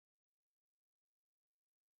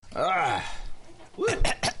So. We're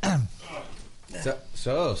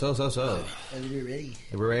ready.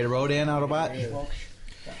 We're ready to roll in, Autobot?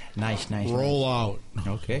 Nice. Roll out.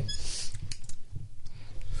 Okay.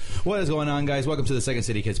 What is going on, guys? Welcome to the Second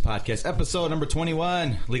City Kids Podcast, episode number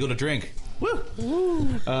 21, Legal to Drink. Woo!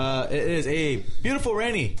 It is a beautiful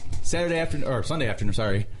rainy Sunday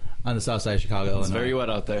afternoon, on the south side of Chicago, It's Illinois. very wet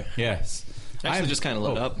out there. Yes. Actually, just kind of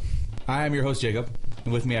lit up. I am your host, Jacob,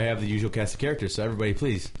 and with me I have the usual cast of characters, so everybody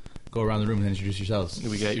please go around the room and introduce yourselves.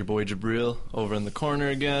 We got your boy Jabril over in the corner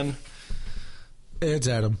again. It's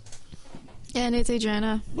Adam. And it's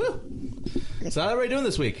Adriana. Woo! So how are everybody doing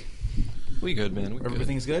this week? We good, man. We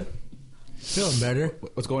Everything's good? Feeling better.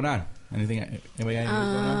 What's going on? Anybody got anything going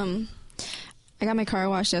on? I got my car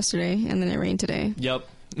washed yesterday, and then it rained today. good. Yep.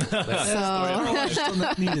 I still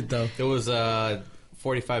not need it though. It was a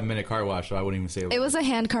 45-minute car wash, so I wouldn't even say It was a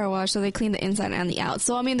hand car wash, so they cleaned the inside and the out.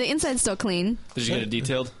 So, I mean, the inside's still clean. Did you get it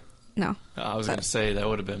detailed? No. I was going to say that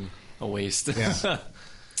would have been a waste. Yeah.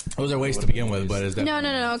 It was a waste to begin with, but it's definitely...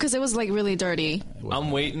 No, because it was, like, really dirty. I'm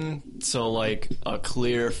waiting till like a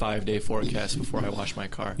clear 5-day forecast before I wash my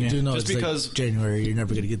car. You do know Just it's because like January, you're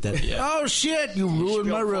never gonna get that. Yeah. Oh shit! You ruined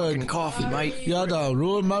my fucking rug. coffee, mate. Y'all done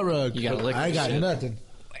ruined my rug. You gotta lick I this got shit. nothing.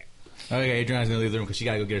 Okay, Adriana's going to leave the room because she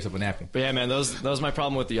got to go get herself a napkin. But yeah, man, that was my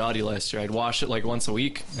problem with the Audi last year. I'd wash it like once a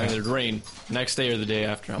week, and it'd rain next day or the day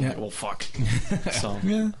after. I'm like, well, fuck. So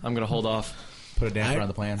Yeah. I'm gonna hold off. Put a damper on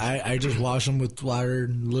the plans. I just wash them with water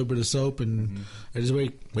and a little bit of soap, and I just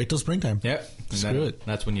wait till springtime. Yep. And Screw it.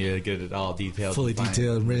 That's when you get it all detailed. Fully and fine.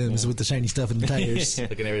 detailed rims with the shiny stuff in the tires.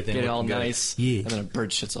 Look at everything. Get it all looking good. nice. Yeah. And then a bird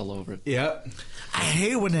shits all over it. Yep. I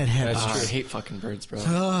hate when that happens. I hate fucking birds, bro.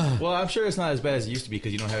 Well, I'm sure it's not as bad as it used to be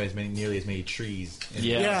because you don't have nearly as many trees.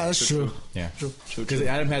 Yeah, that's true. Yeah. True. Because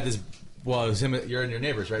Adam had this... Well, it was him. You're your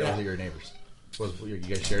neighbors, right? Yeah. Or was it your neighbors? You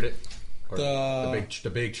guys shared it? Or the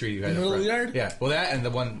big tree you had in the middle of the yard? Yeah. Well, that and the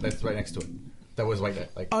one that's right next to it. That was like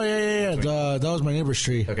that. Like, Oh yeah. That was my neighbor's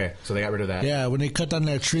tree. okay, so they got rid of that. Yeah, when they cut down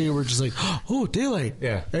that tree, we're just like, oh, daylight.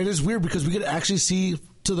 Yeah. And it is weird because we could actually see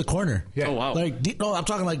to the corner. Yeah. Oh, wow. Like, no, I'm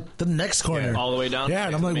talking like the next corner. Yeah. All the way down? Yeah,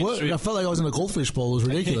 and I'm like, Main what? Street? I felt like I was in a goldfish bowl. It was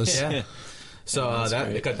ridiculous. Yeah. So that's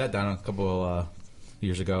they great. cut that down a couple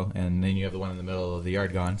years ago, and then you have the one in the middle of the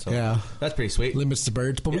yard gone. So Yeah. that's pretty sweet. Limits the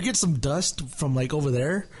birds. But we get some dust from like over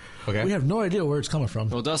there. Okay. We have no idea where it's coming from.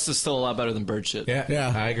 Well, dust is still a lot better than bird shit. Yeah,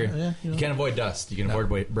 Yeah. I agree. Yeah, you can't avoid dust. You can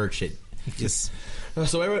avoid bird shit. Yes.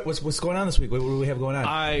 So what's going on this week? What do we have going on?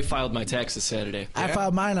 I filed my taxes Saturday. I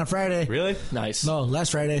filed mine on Friday. Really? Nice. No,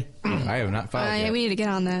 last Friday. I have not filed yet. We need to get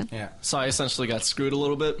on that. Yeah. So I essentially got screwed a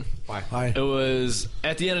little bit. Why? Why? It was,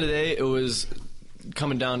 at the end of the day, it was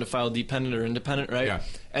coming down to file dependent or independent, right? Yeah.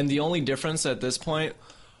 And the only difference at this point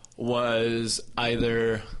was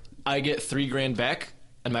either I get $3,000 back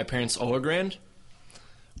and my parents owe $1,000,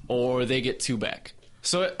 or they get $2,000 back.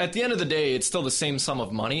 So at the end of the day, it's still the same sum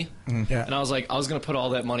of money. Yeah. And I was like, I was going to put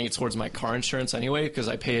all that money towards my car insurance anyway because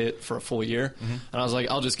I pay it for a full year. And I was like,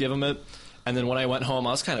 I'll just give them it. And then when I went home,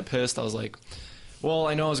 I was kind of pissed. I was like, well,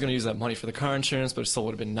 I know I was going to use that money for the car insurance, but it still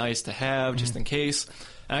would have been nice to have just in case.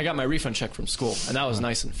 And I got my refund check from school, and that was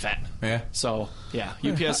nice and fat. Yeah. So, yeah,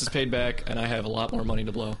 UPS is paid back, and I have a lot more money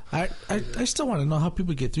to blow. I still want to know how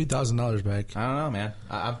people get $3,000 back. I don't know, man.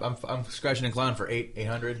 I'm scratching and clawing for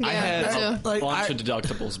 $800. I had a Like, bunch of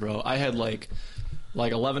deductibles, bro. I had like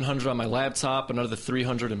 $1,100 on my laptop, another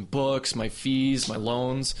 $300 in books, my fees, my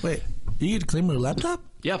loans. Wait, you get to claim your laptop?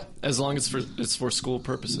 Yeah, as long as it's for school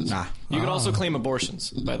purposes. Nah. You can also claim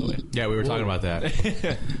abortions, by the way. Yeah, we were talking about that.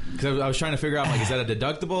 Because I was trying to figure out, like, is that a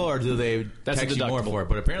deductible or do they That's tax a you more deductible. for it?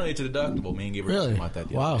 But apparently it's a deductible. Me and Gabriel were Really? talking about that.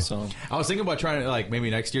 the Wow. other day. So I was thinking about trying to, like,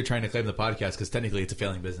 maybe next year trying to claim the podcast because technically it's a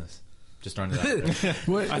failing business. Just throwing it out there.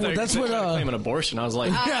 What, I thought that's you were what. trying to claim an abortion. I was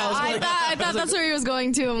like, I thought that's where he was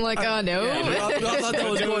going to. I'm like, oh, no. I thought that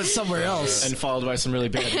was going somewhere else. and followed by some really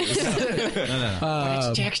bad news.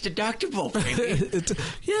 It's tax deductible, baby.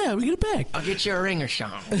 Yeah, we get it back. I'll get you a ring or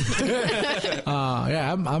something.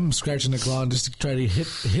 Yeah, I'm scratching the claw just to try to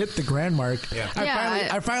hit the grand mark. Yeah.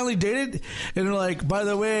 I finally did it, and they're like, by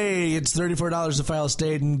the way, it's $34 to file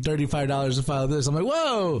state and $35 to file this. I'm like,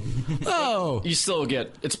 whoa. You still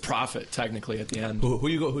get it's profit technically at the end. Who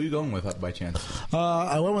you going with by chance?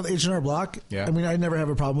 I went with H&R Block. Yeah. I mean, I never have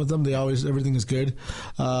a problem with them. Everything is good.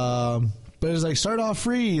 But it's like, start off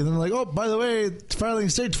free, and then like, oh, by the way, filing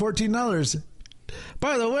state's $14.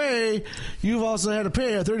 By the way, you've also had to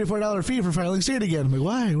pay a $34 fee for filing state again. I'm like,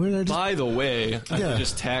 why? Where did I just... By the way, I Yeah. could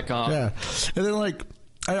just tack on. Yeah. And then, like,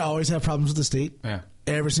 I always have problems with the state. Yeah.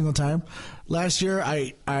 Every single time. Last year,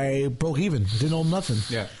 I broke even. Didn't owe them nothing.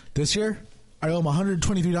 Yeah. This year, I owe them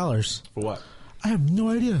 $123. For what? I have no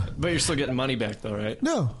idea. But you're still getting money back, though, right?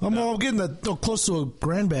 No, I'm getting that close to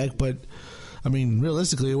 $1,000 back, but I mean,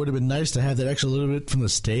 realistically, it would have been nice to have that extra little bit from the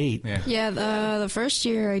state. Yeah. Yeah, the first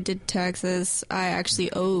year I did taxes, I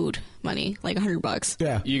actually owed money, like $100.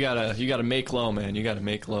 Yeah, You gotta make low, man. You gotta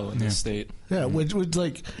make low in this state. yeah. Which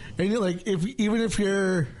like, and like if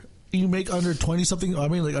you make under 20 something, I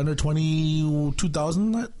mean, like under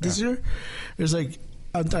 22,000 this year, it's like.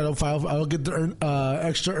 I don't file. I'll get the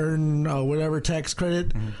extra whatever tax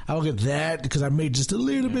credit. I'll get that because I made just a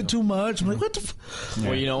little bit too much. I'm like, what the?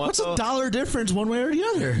 Well, you know what? What's though? a dollar difference one way or the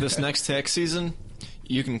other? This next tax season,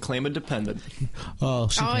 you can claim a dependent. Oh,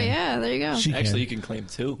 she Oh can. yeah, there you go. She Actually, you can. can claim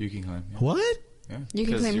two. You can claim. Yeah. What? You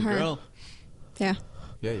can 'Cause claim your her. girl. Yeah.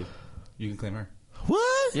 Yeah, you can claim her.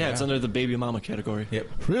 What? Yeah, it's under the baby mama category.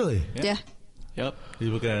 Yep. Really? Yeah. Yep. He's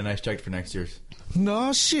looking at a nice check for next year's.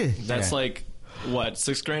 No shit. That's Yeah. like what,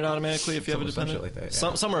 $6,000 automatically if you have a Some dependent? shit like that,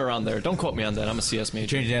 yeah. Somewhere around there. Don't quote me on that. I'm a CS major.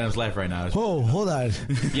 Changing Adam's life right now. Oh, hold on.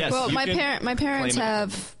 Yes. Well, you my can parents claim it.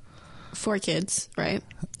 have 4 kids, right?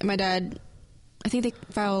 And my dad, I think they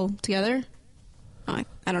file together. Oh,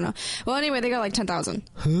 I don't know. Well, anyway, they got like 10,000.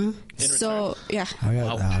 Huh? So yeah, I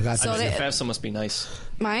got So I they- mean, FAFSA must be nice.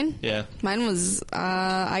 mine. Yeah. Mine was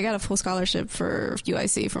I got a full scholarship for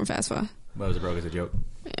UIC from FAFSA. That was broke as a joke.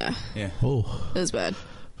 Yeah, Yeah. Oh, it was bad.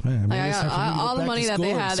 man. Like, I it's got time for me to all get the back money to that school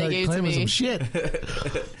they and had, they start gave to claiming me. some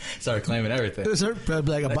shit. Started claiming everything. Is there- I'd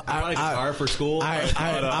be like, Like, I bought a guitar for school.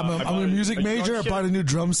 I'm a music major. I bought a new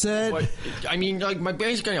drum set. But, I mean, like, my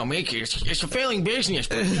band's gonna make it. It's a failing business,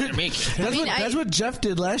 but we're gonna make it. That's what Jeff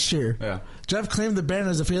did last year. Yeah. Jeff claimed the band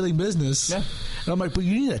as a failing business. Yeah. And I'm like, but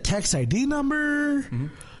you need a tax ID number.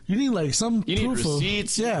 You need like some You need proof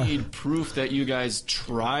receipts. Of, yeah. You need proof that you guys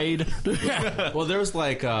tried. Well, there was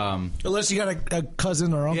like, Unless you got a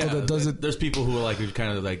cousin or uncle that does it. There's people who are like who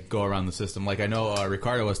kind of like go around the system. Like I know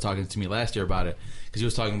Ricardo was talking to me last year about it because he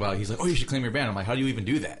was talking about. He's like, oh, you should claim your band. I'm like, how do you even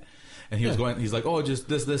do that? And he was going. He's like, oh, just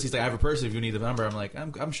this. He's like, I have a person if you need the number. I'm like,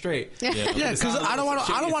 I'm straight. Yeah. Yeah, because I don't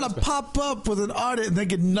want to pop up with an audit and then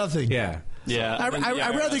get nothing. Yeah. Yeah.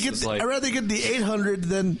 I'd rather get the 800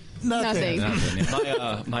 than nothing.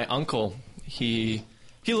 Nothing. My uncle, he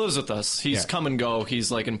lives with us. He's come and go.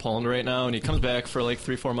 He's like in Poland right now, and he comes back for like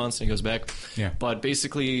 3-4 months, and he goes back. Yeah. But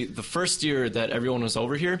basically, the first year that everyone was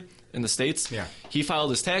over here in the States, he filed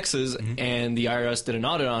his taxes, and the IRS did an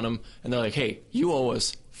audit on him, and they're like, "Hey, you owe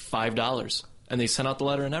us $5." And they sent out the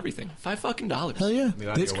letter and everything. $5 Hell yeah.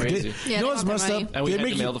 That's crazy. Yeah, you know they what's want their messed money. up? And we They had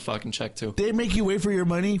make to mail you, the fucking check too. they make you wait for your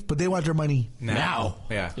money, but they want their money now.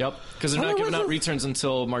 Yeah. Yep, because they're Oh, not giving what's out it? returns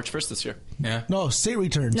until March 1st this year. Yeah. No, state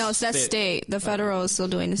returns. No, so that's state. The federal is still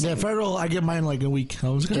doing the Yeah, same. federal, I get mine like in a week. I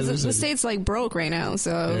was gonna Because the lose it. state's like broke right now,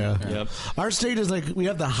 so Yeah. Yep. Our state is like, we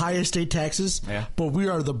have the highest state taxes, Yeah. but we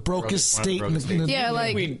are the brokest One of the state in brokest the Yeah,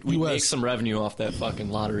 like- We US. make some revenue off that fucking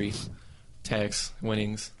lottery tax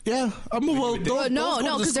winnings. Yeah. No,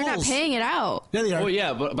 because they're not paying it out. Yeah, they are. Oh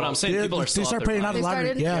yeah, but I'm saying people are still they start out there paying out the They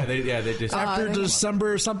lottery. started? Yeah. They just. After okay.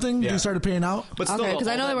 December or something, Yeah. they started paying out. But still, Okay, 'cause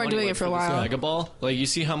I know all they that weren't money doing went it for a this while. Mega ball, like you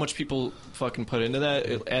see how much people fucking put into that.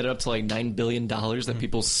 It added up to like $9 billion that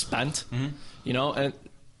people spent. You know, and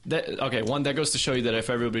one that goes to show you that if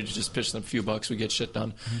everybody just pitched them a few bucks, we get shit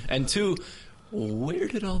done. And two, where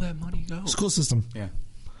did all that money go? School system. Yeah.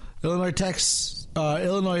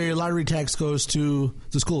 Illinois lottery tax goes to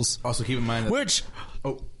the schools, Also keep in mind that. which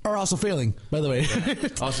are also failing, by the way.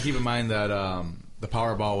 Also keep in mind that the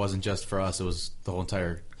Powerball wasn't just for us; it was the whole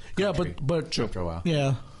entire. Yeah, country but after a while.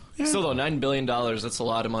 yeah. Still though, $9 billion. That's a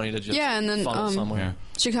lot of money to just Yeah, and then, funnel somewhere. Yeah.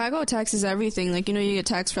 Chicago taxes everything. Like, you get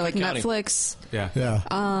taxed for like Accounting. Netflix. Yeah. Yeah.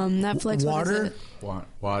 Netflix. what is Water? it?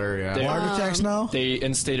 Water. Yeah. They- Water tax now? They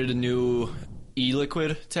instated a new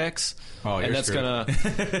e-liquid tax, Oh, you're and that's screwed.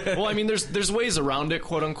 gonna. Well, I mean, there's ways around it,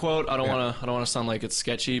 quote unquote. I don't want to sound like it's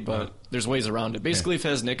sketchy, but there's ways around it. Basically, if it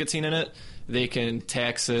has nicotine in it, they can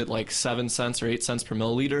tax it like 7 cents or 8 cents per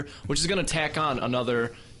milliliter, which is gonna tack on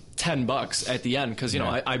another $10 at the end. Because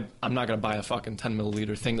I'm not gonna buy a fucking 10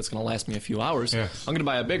 milliliter thing that's gonna last me a few hours. Yeah. I'm gonna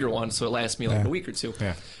buy a bigger one so it lasts me like a week or two.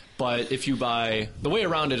 Yeah. But if you buy, the way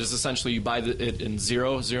around it is essentially you buy it in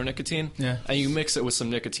zero nicotine, Yeah. and you mix it with some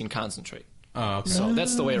nicotine concentrate. Oh, okay. So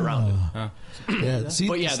that's the way around it. Yeah. See,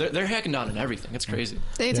 But yeah, they're hacking down on everything. It's crazy.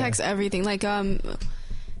 They tax everything. Like,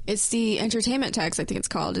 it's the entertainment tax, I think it's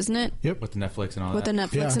called, isn't it? Yep. With the Netflix and all With the that.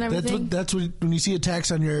 Netflix and everything. That's what when you see a tax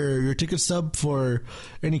on your ticket stub for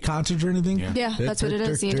any concert or anything. Yeah, that's what it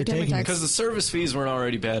is, the they're entertainment taking it. tax. Because the service fees weren't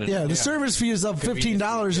already bad. Yeah, the service fee is up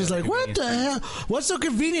 $15. It's like, what the hell? What's so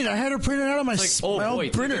convenient? I had to print it out on my, It's like, my oh own boy,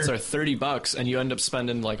 printer. tickets are $30, and you end up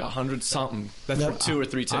spending like 100 something for 2 or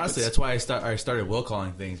 3 tickets. Honestly, that's why I started will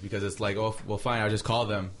calling things because it's like, oh, well, fine, I'll just call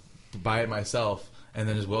them buy it myself. And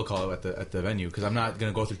then just will call it at the venue because I'm not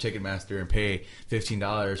gonna go through Ticketmaster and pay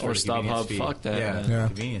 $15 for Or the convenience StubHub, fee. fuck that, Yeah, man. Yeah.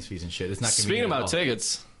 convenience fees and shit. It's not. Speaking convenient about at all.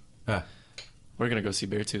 tickets, Yeah. we're gonna go see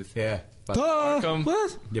Beartooth. Yeah. But Arkham.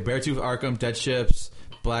 What? yeah, Beartooth, Arkham, Dead Ships,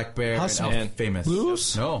 Black Bear, House and Man. Elf Famous.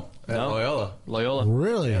 Blues? No, at No. Loyola. Loyola.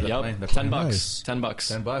 Really? Yeah, Yep. playing- they're $10 playing. Nice. $10.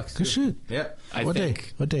 $10. Good shit. Yeah. I What think.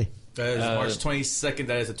 day? What day? That is March 22nd.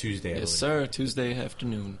 That is a Tuesday. I Yes, believe. sir. Tuesday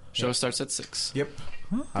afternoon. Show starts at 6. Yep.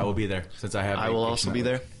 I will be there since I have. I will vacation also be that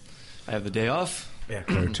there. week. I have the day off. Yeah.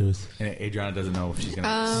 Beartooth. And Adriana doesn't know if she's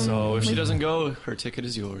gonna. So if she doesn't go, her ticket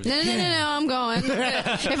is yours. No, I'm going. If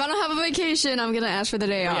I don't have a vacation, I'm gonna ask for the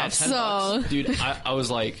day Yeah, off. $10. So Dude, I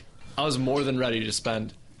was more than ready to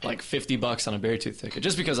spend like $50 on a Beartooth ticket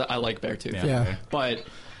just because I like Beartooth. Yeah. okay. But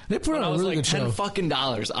They put when on I a was really like good show.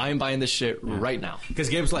 $10 I am buying this shit right now. Because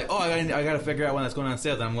Gabe's like, oh, I got to figure out when that's going on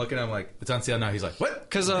sale. Then I'm looking, I'm like, it's on sale now. He's like, what?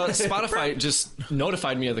 Because Spotify just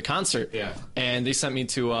notified me of the concert. Yeah. And they sent me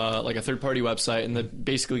to like a third-party website, and that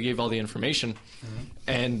basically gave all the information.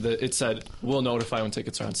 And it said, we'll notify when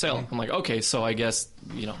tickets are on sale. I'm like, okay, so I guess,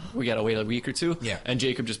 we got to wait a week or two. Yeah. And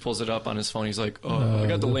Jacob just pulls it up on his phone. He's like, oh, I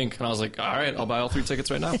got the link. And I was like, all right, I'll buy all 3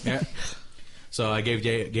 tickets right now. Yeah. So I gave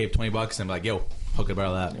Gabe $20, and I'm like, yo, hook it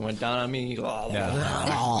about that. It went down on me. Yeah.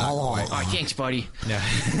 Oh, thanks, buddy. Yeah.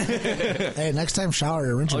 Hey, next time shower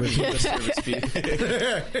or rinse I'll your give you a service fee.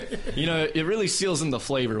 It really seals in the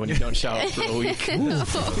flavor when you don't shower for a week.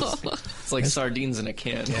 It's like sardines in a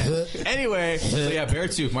can. Anyway, so yeah,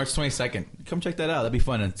 Beartooth, March 22nd. Come check that out. That'd be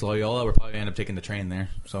fun. It's Loyola. We're probably going to end up taking the train there.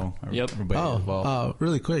 So Yep. everybody involved.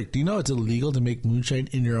 really quick. Do you know it's illegal to make moonshine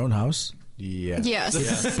in your own house? Yes.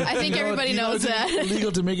 yes, I think everybody knows it's that.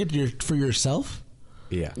 illegal to make it for yourself?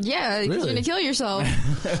 Yeah. Yeah, you're Really? gonna kill yourself.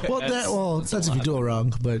 That's if you do it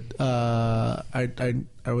wrong. But I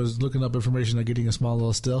was looking up information on getting a small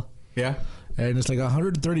little still, Yeah. and it's like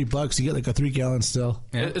 $130. You get like a 3-gallon still.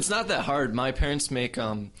 Yeah. It's not that hard. My parents make.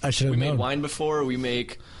 I should have We made known. wine before. We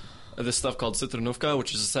make this stuff called Citronówka,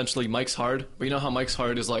 which is essentially Mike's Hard. But you know how Mike's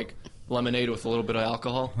Hard is like lemonade with a little bit of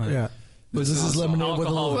alcohol. Yeah. But this is lemonade with a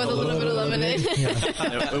alcohol little, With a little bit of lemonade.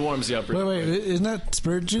 It warms you up. Wait, isn't that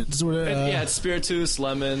spirit juice? Yeah, it's spirituous,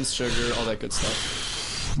 lemons, sugar, all that good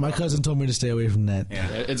stuff. My cousin told me to stay away from that. Yeah.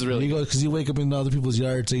 It's really You go because you wake up in other people's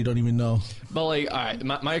yards so you don't even know. But like, all right,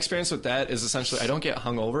 my experience with that is essentially I don't get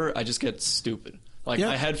hungover. I just get stupid. Like Yeah.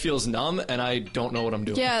 my head feels numb and I don't know what I'm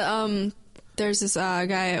doing. Yeah, there's this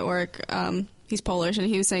guy at work. He's Polish, and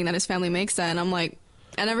he was saying that his family makes that, and I'm like,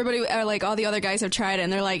 and everybody, like all the other guys have tried it,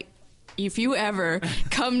 and they're like, if you ever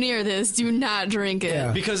come near this, do not drink it.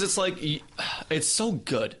 Yeah. Because it's like it's so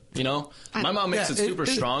good, My mom makes Yeah, it super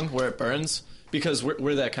strong where it burns because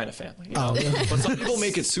we're that kind of family. Oh, yeah. But some people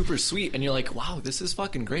make it super sweet, and you're like, wow, this is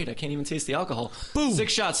fucking great. I can't even taste the alcohol. Boom.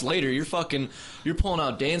 6 shots later, you're pulling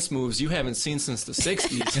out dance moves you haven't seen since the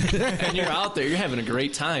 60s, and you're out there, you're having a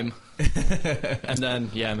great time. And then,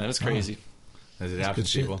 yeah, man, it's crazy. As it happens good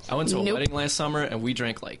to shit. people. I went to a Nope. wedding last summer, and we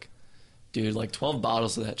drank like 12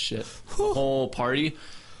 bottles of that shit, the whole party,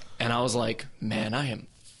 and I was like, man, I am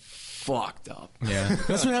fucked up. Yeah.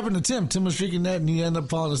 That's what happened to Tim. Tim was drinking that and he ended up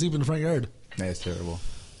falling asleep in the front yard. That's terrible.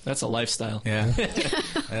 That's a lifestyle. Yeah.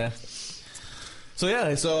 Yeah.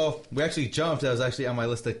 So we actually jumped. That was actually on my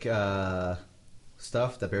list of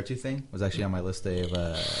stuff. That Beartooth thing was actually on my list of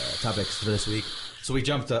topics for this week. So we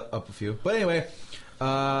jumped up a few. But anyway,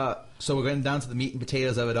 so we're getting down to the meat and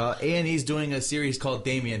potatoes of it all. A&E's doing a series called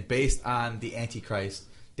Damien, based on the Antichrist,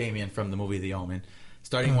 Damien from the movie The Omen.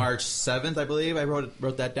 Starting March 7th, I believe. I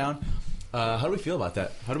wrote that down. How do we feel about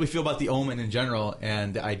that? How do we feel about The Omen in general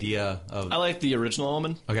and the idea of... I like the original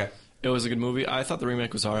Omen. Okay. It was a good movie. I thought the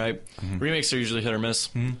remake was all right. Remakes are usually hit or miss.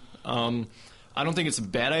 I don't think it's a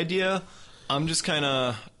bad idea. I'm just kind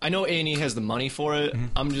of... I know A&E has the money for it.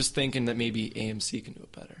 I'm just thinking that maybe AMC can do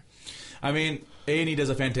it better. I mean, A&E does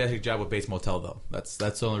a fantastic job with Bates Motel, though. That's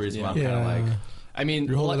the only reason why I'm Yeah. kind of like... I mean,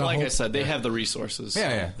 You're holding out like I hope. said, they have the resources.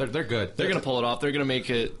 Yeah, they're good. They're gonna pull it off. They're gonna make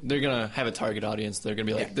it. They're gonna have a target audience. They're gonna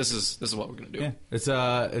be like, Yeah. this is what we're gonna do. Yeah,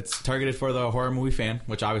 it's targeted for the horror movie fan,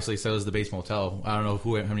 which obviously so is the Bates Motel. I don't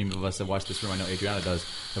know how many of us have watched this room. I know Adriana does.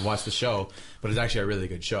 Have watched the show, but it's actually a really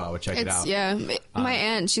good show. I would check it out. Yeah, my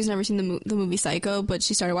aunt, she's never seen the movie Psycho, but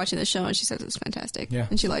she started watching the show and she says it's fantastic. Yeah.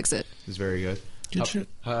 And she likes it. It's very good. Good shit.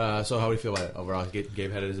 So how do you feel about it overall?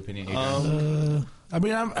 Gabe had his opinion. Adriana? I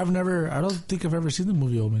mean, I don't think I've ever seen the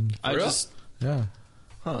movie Omen. I Real? just Yeah.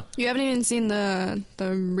 You haven't even seen the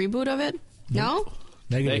reboot of it? No?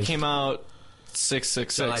 Negative. they came out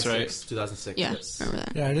 666, July right? 6th, 2006. Yeah, Yes. remember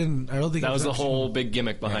that. Yeah, I don't think That I've was the ever whole big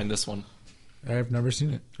gimmick behind this one. seen it. I've never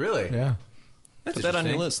seen it. Really? Yeah. Put that on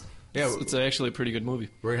your interesting. list. Yeah, It's actually a pretty good movie.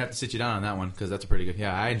 we're gonna have to sit you down on that one because that's a pretty good.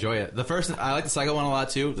 Yeah, I enjoy it. I like the second one a lot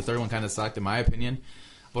too. The third one kind of sucked in my opinion,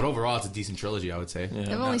 but overall it's a decent trilogy. I would say.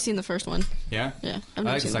 Yeah. I've only seen the first one. Yeah, Yeah, I've I never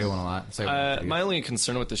like the seen second it. one a lot. The second one's pretty My good. only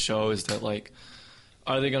concern with the show is that, like,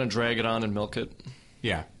 are they going to drag it on and milk it?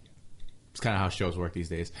 Yeah, it's kind of how shows work these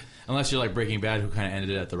days. Unless you're like Breaking Bad, who kind of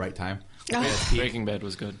ended it at the right time. Oh. Yeah, it's peak. Breaking Bad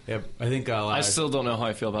was good. Yep, I think. I still don't know how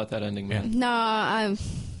I feel about that ending, man. No, I'm.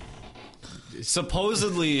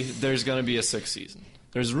 Supposedly, there's going to be a 6th season.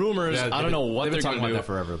 There's rumors. Yeah, I don't know what they've they're been going talking to about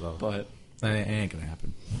do. that forever though. But It ain't gonna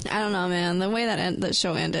happen. I don't know, man. The way that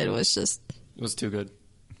show ended was just it was too good.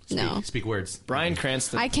 no. Speak words. Bryan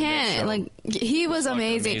Cranston. I in that can't. show. Like, he was fucking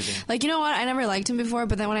amazing. amazing. Like, you know what? I never liked him before,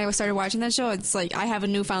 but then when I started watching that show, it's like I have a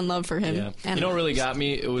newfound love for him. Yeah. And You know what really got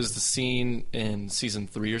me? It was the scene in season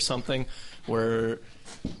 3 or something where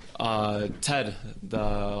Ted,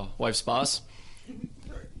 the wife's boss,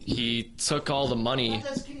 he took all the money.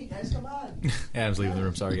 Adam's leaving the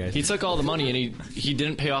room. Sorry, guys. He took all the money and he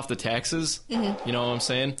didn't pay off the taxes. Mm-hmm. You know what I'm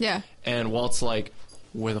saying? Yeah. And Walt's like,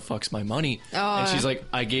 where the fuck's my money? Oh, and she's like,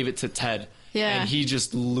 I gave it to Ted. Yeah. And he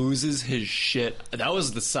just loses his shit. That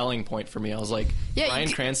was the selling point for me. I was like, Yeah, Bryan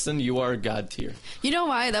you- Cranston, you are god tier. You know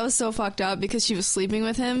why that was so fucked up? Because she was sleeping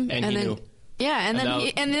with him, And he then knew. yeah, and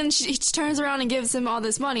And then she turns around and gives him all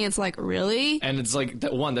this money. It's like, really? And it's like,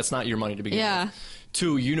 one, that's not your money to begin Yeah. with.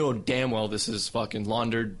 2, you know damn well this is fucking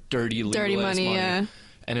laundered, dirty, legal Dirty money, yeah.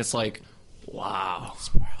 And it's like, wow.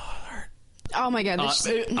 Oh my god!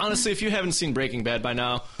 Honestly, if you haven't seen Breaking Bad by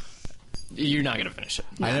now, you're not going to finish it.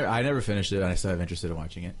 I never finished it, and I still have interest in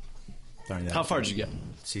watching it. Sorry, that. How far did you get?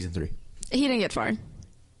 Season 3. he didn't get far.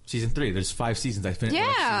 Season 3. There's 5 seasons. I finished.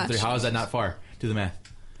 Yeah. Season 3. How is that not far? Do the math.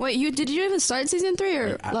 Wait, did you even start season 3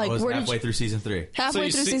 or I was where halfway did you, through season 3. halfway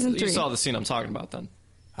you through see- season 3? You saw the scene I'm talking about then.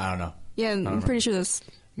 I don't know. Yeah, I'm know. pretty sure this.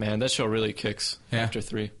 Man, that show really kicks Yeah. after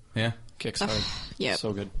 3. Yeah. Kicks hard. Yep.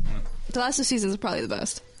 So good. The last 2 seasons are probably the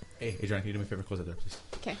best. Hey, Adrian, can you do me a favor? Close that door, please.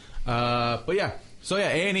 Okay. But yeah. So yeah,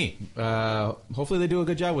 A&E. Hopefully they do a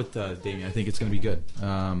good job with Damien. I think it's going to be good.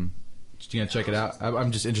 Just gonna check it out.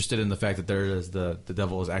 I'm just interested in the fact that there is the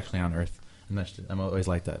devil is actually on Earth. I'm always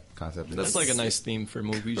like that concept. That's like a nice theme for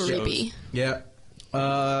movies. Creepy. Shows. Yeah.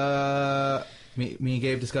 Me and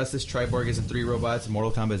Gabe discussed this. Triborg isn't 3 robots.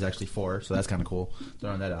 Mortal Kombat is actually 4, so that's kind of cool.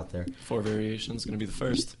 Throwing that out there. 4 variations going to be the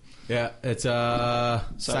first. Yeah, it's Cyber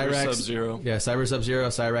Cyrax, Sub-Zero. Yeah, Cyber Sub-Zero,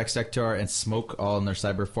 Cyrax Sector, and Smoke all in their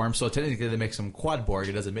cyber form. So technically, they make some Quadborg.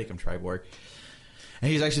 It doesn't make him Triborg. And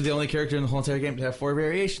he's actually the only character in the whole entire game to have 4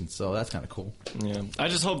 variations. So that's kind of cool. Yeah. I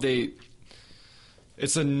just hope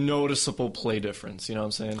it's a noticeable play difference. You know what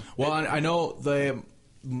I'm saying? Well, I know they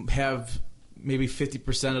have maybe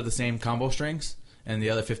 50% of the same combo strings, and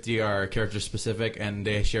the other 50 are character specific, and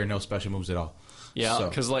they share no special moves at all. Yeah, So-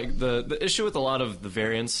 because like the issue with a lot of the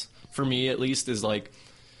variants, for me at least, is like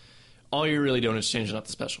all you're really doing is changing up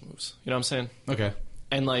the special moves. You know what I'm saying? Okay.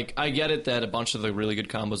 And like I get it that a bunch of the really good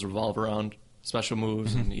combos revolve around special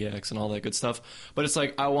moves and EX and all that good stuff, but it's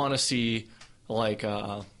like I want to see like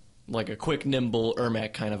a quick, nimble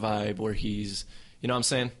Ermac kind of vibe where he's, you know what I'm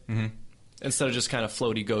saying? Mm-hmm. Instead of just kind of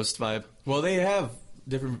floaty ghost vibe. Well, they have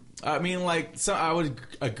different. I mean, like, so I would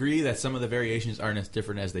agree that some of the variations aren't as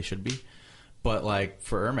different as they should be. But like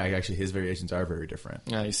for Ermac, actually, his variations are very different.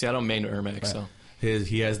 Yeah, you see, I don't main Ermac, so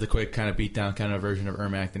He has the quick kind of beatdown kind of version of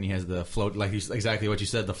Ermac, then he has the float, like exactly what you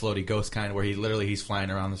said, the floaty ghost kind, where he's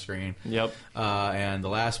flying around the screen. Yep. And the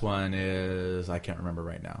last one is I can't remember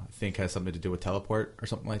right now. I think has something to do with teleport or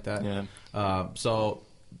something like that. Yeah. So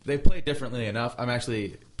they play differently enough. I'm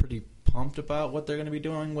actually pretty pumped about what they're going to be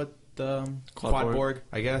doing with Quadborg,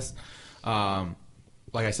 I guess.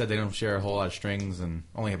 Like I said, they don't share a whole lot of strings, and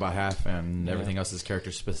only about half, and everything else is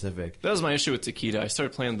character specific. That was my issue with Takeda. I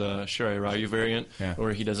started playing the Shirai Ryu variant,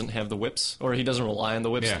 where he doesn't have the whips, or he doesn't rely on the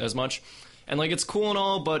whips as much. And like it's cool and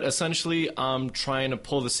all, but essentially I'm trying to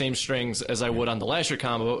pull the same strings as I would on the Lasher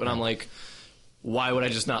combo, and I'm like, why would I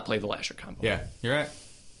just not play the Lasher combo? Yeah, you're right.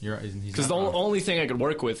 You're right. Because the only thing I could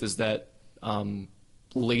work with is that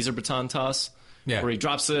laser baton toss, where he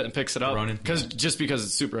drops it and picks it up. Just because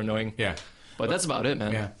it's super annoying. Yeah. But that's about it,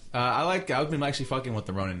 man. Yeah, I've been actually fucking with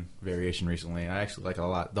the Ronin variation recently. I actually like it a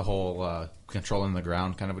lot. The whole controlling the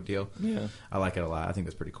ground kind of a deal. Yeah, I like it a lot. I think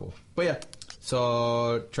that's pretty cool. But yeah,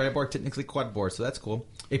 so Triborg technically Quadborg, so that's cool.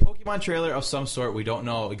 A Pokemon trailer of some sort. We don't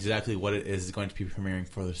know exactly what it is going to be premiering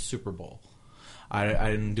for the Super Bowl. I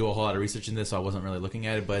didn't do a whole lot of research in this, so I wasn't really looking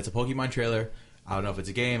at it. But it's a Pokemon trailer. I don't know if it's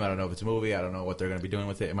a game. I don't know if it's a movie. I don't know what they're going to be doing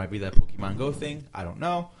with it. It might be that Pokemon Go thing. I don't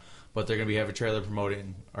know. But they're going to have a trailer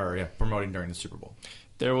promoting during the Super Bowl.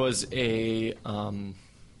 There was a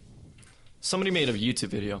somebody made a YouTube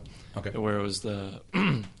video Okay. where it was the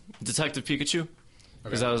Detective Pikachu,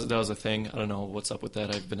 because that was a thing. I don't know what's up with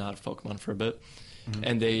that. I've been out of Pokemon for a bit.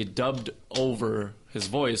 And they dubbed over his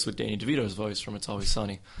voice with Danny DeVito's voice from It's Always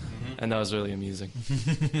Sunny, and that was really amusing.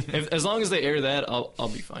 As long as they air that, I'll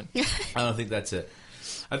be fine. I don't think that's it.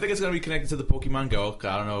 I think it's going to be connected to the Pokemon Go.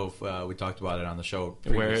 I don't know if we talked about it on the show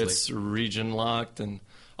previously. Where it's region locked and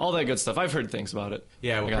all that good stuff. I've heard things about it.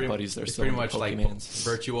 Yeah, well, I got buddies that are it's still pretty into much like Pokemans.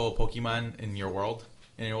 virtual Pokemon in your world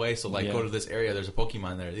in a way. So like Yeah. go to this area, there's a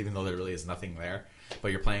Pokemon there, even though there really is nothing there.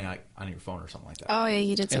 But you're playing like on your phone or something like that. Oh yeah,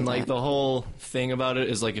 you did say And like that. the whole thing about it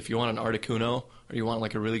is like if you want an Articuno or you want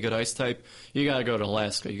like a really good ice type, you got to go to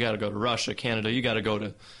Alaska, you got to go to Russia, Canada, you got to go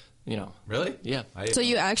to, Really? yeah. So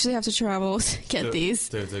you actually have to travel to get these.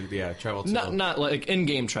 Travel to Not like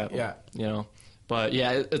in-game travel. Yeah. But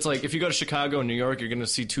yeah, it's like if you go to Chicago and New York, you're going to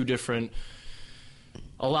see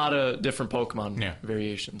a lot of different Pokemon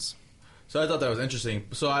variations. So I thought that was interesting.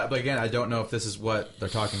 But again, I don't know if this is what they're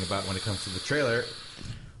talking about when it comes to the trailer.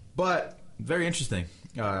 But very interesting.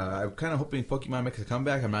 I'm kind of hoping Pokemon makes a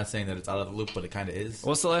comeback. I'm not saying that it's out of the loop, but it kind of is.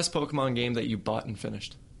 What's the last Pokemon game that you bought and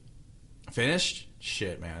finished? Finished?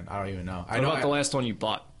 Shit, man. I don't even know. What about the last one you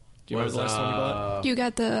bought? Do you remember the last one you bought? You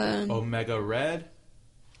got the Omega Red?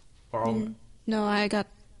 Or no, I got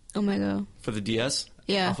Omega. For the DS?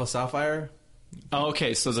 Yeah. Alpha Sapphire? Oh,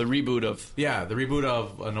 okay, so the reboot of... Yeah, the reboot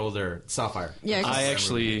of an older Sapphire. Yeah. I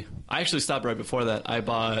actually stopped right before that. I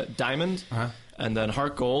bought Diamond, and then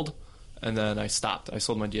Heart Gold, and then I stopped. I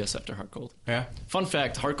sold my DS after Heart Gold. Yeah? Fun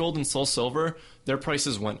fact, Heart Gold and Soul Silver, their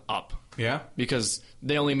prices went up. Yeah? Because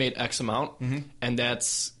they only made X amount, and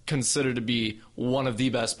that's considered to be one of the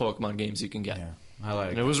best Pokemon games you can get. Yeah. I like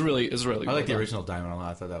And it was really I like well the done. original Diamond a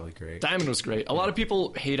lot. I thought that was great. Diamond was great. A lot of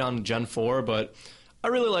people hate on Gen 4, but I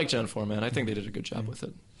really like Gen 4, man. I think they did a good job with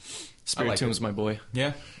it. Spiritomb's my boy.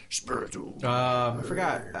 Yeah? Spiritomb. I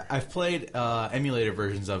forgot. I've played emulator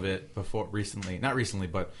versions of it before recently. Not recently,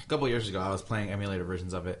 but a couple years ago I was playing emulator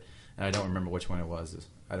versions of it, and I don't remember which one it was.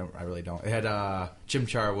 I really don't. It had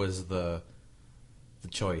Chimchar was the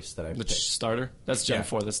choice that I The picked. starter? That's Gen Yeah.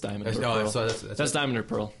 4. That's Diamond or Oh, Pearl. so that's That's Diamond or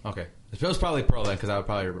Pearl. Okay. It was probably Pearl then, because I would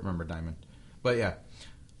probably remember Diamond. But yeah.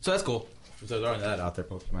 So that's cool. So throwing that out there,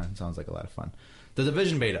 Pokemon. Sounds like a lot of fun. The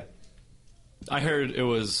Division beta. I heard it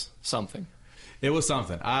was something. It was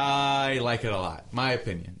something. I like it a lot. My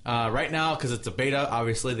opinion. Right now, because it's a beta,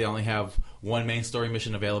 obviously they only have one main story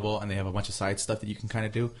mission available, and they have a bunch of side stuff that you can kind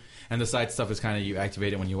of do. And the side stuff is kind of you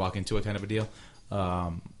activate it when you walk into it, kind of a deal.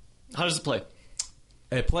 How does it play?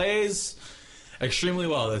 It plays extremely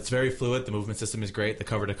well. It's very fluid. The movement system is great. The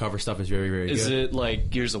cover-to-cover stuff is very, very good. Is it like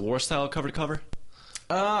Gears of War style cover to cover?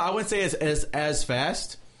 I wouldn't say it's as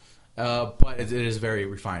fast, but it is very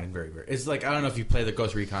refined and very, very... It's like, I don't know if you play the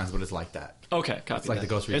Ghost Recons, but it's like that. Okay, copy It's like that. the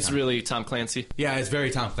Ghost Recon. It's really Tom Clancy. Yeah, it's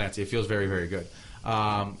very Tom Clancy. It feels very, very good.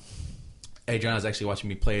 Adriana was actually watching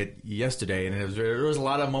me play it yesterday, and there was a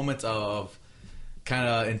lot of moments of kind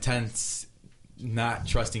of intense, not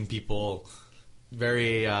trusting people.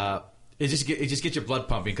 Very, it just gets your blood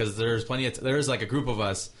pumping because there's like a group of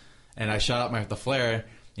us, and I shot up the flare,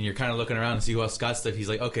 and you're kind of looking around and see who else got stuff. He's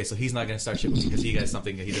like, okay, so he's not going to start shit with me because he got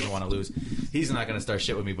something that he doesn't want to lose. He's not going to start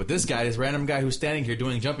shit with me, but this guy, this random guy who's standing here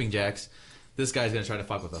doing jumping jacks, this guy's going to try to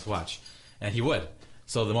fuck with us. Watch, and he would.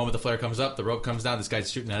 So the moment the flare comes up, the rope comes down, this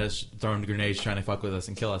guy's shooting at us, throwing grenades, trying to fuck with us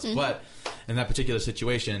and kill us. But in that particular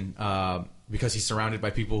situation, because he's surrounded by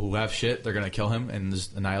people who have shit, they're going to kill him and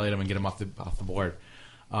just annihilate him and get him off the board.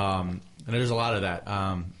 And there's a lot of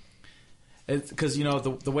that. Because, you know,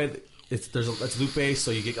 the way it's loot based,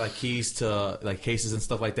 so you get like keys to like cases and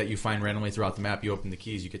stuff like that you find randomly throughout the map. You open the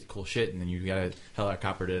keys, you get the cool shit, and then you got to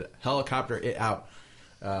helicopter it out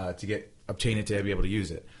to obtain it to be able to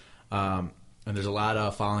use it. And there's a lot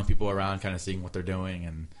of following people around, kind of seeing what they're doing,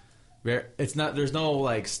 and there's no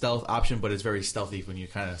like stealth option, but it's very stealthy when you're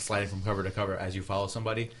kind of sliding from cover to cover as you follow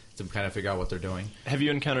somebody to kind of figure out what they're doing. Have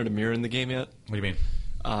you encountered a mirror in the game yet? What do you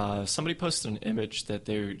mean? Somebody posted an image that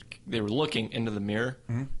they were looking into the mirror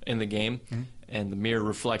in the game, and the mirror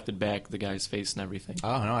reflected back the guy's face and everything.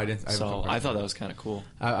 Oh no, I didn't. So I thought that was kind of cool.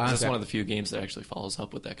 That's honestly, one of the few games that actually follows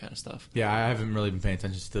up with that kind of stuff. Yeah, I haven't really been paying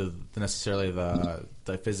attention to necessarily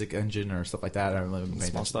the physics engine or stuff like that. I haven't really been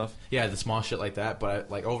paying Small attention. stuff. Yeah, the small shit like that.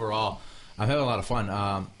 But like overall, I'm having a lot of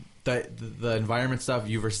fun. The environment stuff,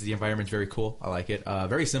 you versus the environment, is very cool. I like it.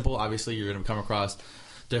 Very simple. Obviously, you're going to come across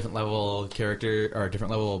different level character or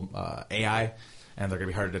different level AI, and they're going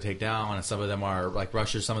to be harder to take down. And some of them are like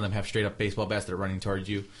rushers. Some of them have straight up baseball bats that are running towards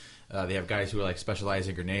you. They have guys who are like specialize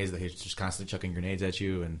in grenades that he's just constantly chucking grenades at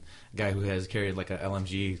you, and a guy who has carried like a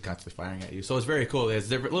LMG constantly firing at you. So it's very cool. There's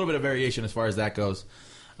a little bit of variation as far as that goes.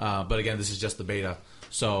 But again, this is just the beta,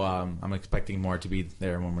 so I'm expecting more to be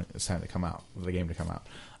there when it's time to come out, for the game to come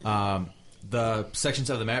out. The sections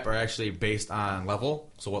of the map are actually based on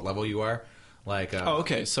level, so what level you are. Like, Oh,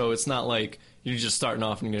 okay. So it's not like you're just starting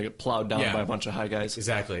off and you're going to get plowed down Yeah. by a bunch of high guys.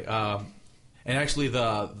 Exactly. And actually,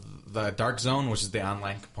 the Dark Zone, which is the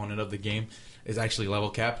online component of the game, is actually level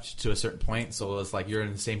capped to a certain point. So it's like you're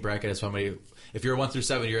in the same bracket as somebody. If you're 1 through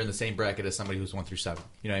 7, you're in the same bracket as somebody who's 1 through 7.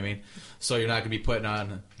 You know what I mean? So you're not going to be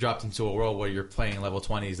dropped into a world where you're playing level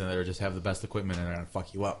 20s and they just have the best equipment and they're going to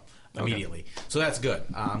fuck you up immediately. So that's good.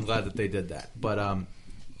 I'm glad that they did that. But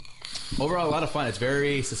overall, a lot of fun. It's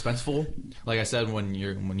very suspenseful. Like I said, when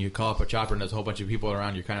you call up a chopper and there's a whole bunch of people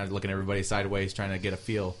around, you're kind of looking at everybody sideways, trying to get a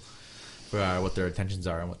feel for what their intentions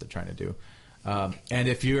are and what they're trying to do. And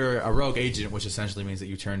if you're a rogue agent, which essentially means that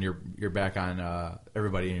you turn your back on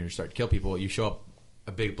everybody and you start to kill people, you show up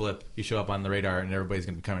a big blip. You show up on the radar, and everybody's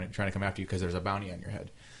going to be trying to come after you because there's a bounty on your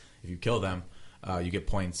head. If you kill them, you get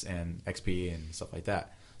points and XP and stuff like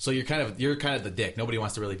that. So you're kind of the dick. Nobody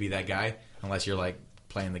wants to really be that guy unless you're like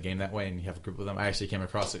playing the game that way and you have a group with them. I actually came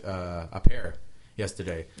across a pair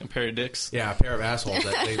yesterday. A pair of dicks. Yeah, a pair of assholes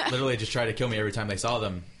that they literally just tried to kill me every time they saw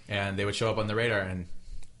them, and they would show up on the radar and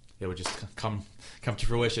it would just come to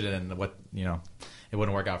fruition, and it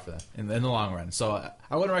wouldn't work out for them in the long run. So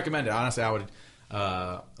I wouldn't recommend it. Honestly, I would,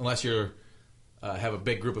 unless you're have a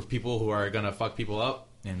big group of people who are gonna fuck people up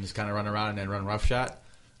and just kind of run around and run roughshod.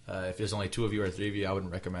 If there's only 2 of you or 3 of you, I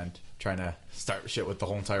wouldn't recommend trying to start shit with the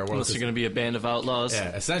whole entire world. Unless you're going to be a band of outlaws.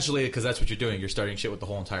 Yeah, essentially, because that's what you're doing. You're starting shit with the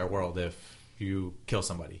whole entire world if you kill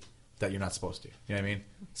somebody that you're not supposed to. You know what I mean?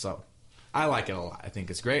 So I like it a lot. I think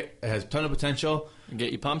it's great. It has a ton of potential.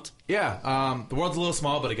 Get you pumped? Yeah. The world's a little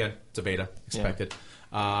small, but again, it's a beta. Expected.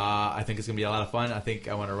 Yeah. I think it's going to be a lot of fun. I think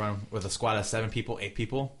I want to run with a squad of 7 people, 8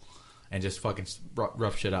 people, and just fucking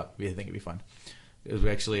rough shit up. I think it'd be fun. It was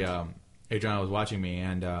actually Adriana was watching me,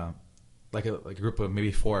 and like a group of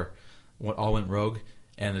maybe 4 all went rogue,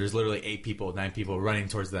 and there's literally 8 people, 9 people running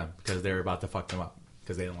towards them because they were about to fuck them up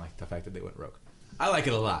because they didn't like the fact that they went rogue. I like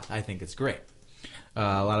it a lot. I think it's great.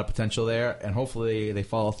 A lot of potential there, and hopefully they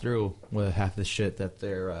follow through with half the shit that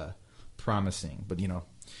they're promising. But,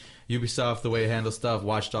 Ubisoft, the way it handles stuff,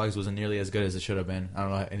 Watch Dogs wasn't nearly as good as it should have been. I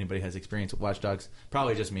don't know if anybody has experience with Watch Dogs.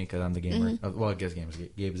 Probably just me because I'm the gamer. Mm-hmm. Well, I guess Gabe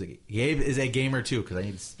is a gamer too because I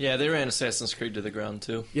need to... Yeah, they ran Assassin's Creed to the ground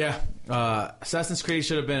too. Yeah. Assassin's Creed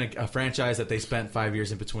should have been a franchise that they spent 5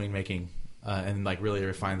 years in between making and really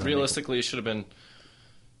refine them. Realistically, it should have been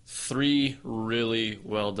 3 really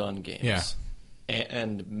well done games. Yeah.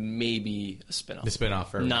 And maybe a spin-off. The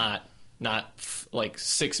spin-off. Not like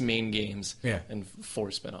 6 main games. Yeah. And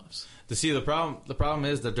 4 spin-offs. To see the problem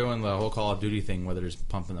is they're doing the whole Call of Duty thing where they're just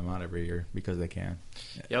pumping them out every year because they can.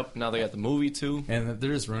 Yep. Now they got the movie too. And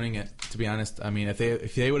they're just ruining it, to be honest. I mean, if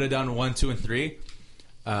they would have done 1, 2, and 3,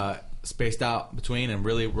 spaced out between and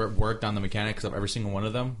really worked on the mechanics of every single one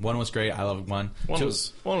of them. 1 was great. I loved 1. 1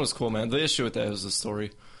 was cool, man. The issue with that was the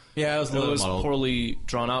story. Yeah, it was a little muddled. Poorly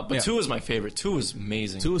drawn out, but Yeah. 2 was my favorite. 2 was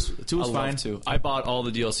amazing. 2 was I love fine. 2. I bought all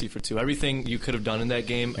the DLC for 2. Everything you could have done in that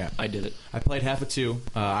game, Yeah. I did it. I played half of 2.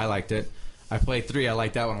 I liked it. I played 3. I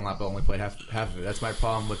liked that one a lot, but only played half of it. That's my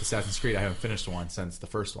problem with Assassin's Creed. I haven't finished 1 since the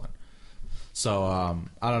first one. So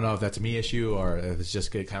I don't know if that's a me issue or if it's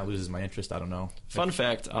just it kind of loses my interest. I don't know. Fun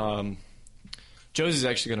fact, Josie's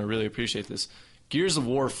actually going to really appreciate this. Gears of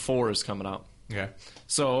War 4 is coming out. Okay.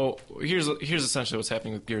 So here's essentially what's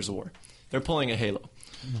happening with Gears of War. They're pulling a Halo.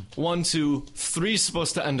 1, 2, 3 is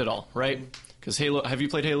supposed to end it all, right? Because Halo. Have you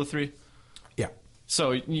played Halo 3? Yeah.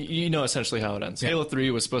 So you know essentially how it ends. Yeah. Halo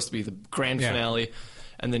 3 was supposed to be the grand Yeah. finale,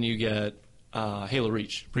 and then you get Halo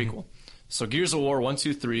Reach, prequel. So Gears of War 1,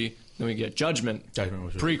 2, 3, then we get Judgment, Judgment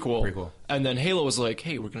was prequel, and then Halo was like,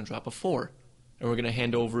 hey, we're going to drop a 4, and we're going to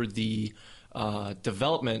hand over the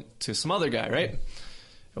development to some other guy, right?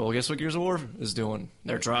 Well, guess what Gears of War is doing?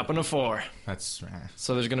 They're dropping a 4. That's.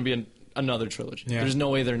 So there's going to be another trilogy. Yeah. There's no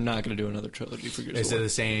way they're not going to do another trilogy for Gears Is of it War. the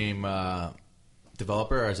same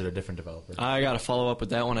developer or is it a different developer? I got to follow up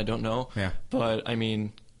with that one. I don't know. Yeah. But, I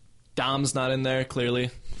mean, Dom's not in there, clearly.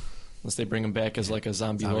 Unless they bring him back as like a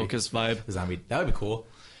zombie locust vibe. Zombie. That would be cool.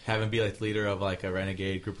 Have him be like the leader of like a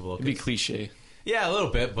renegade group of locusts. It'd be cliche. Yeah, a little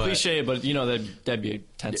bit, but Cliche, but, that'd be a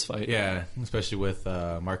tense fight. yeah, especially with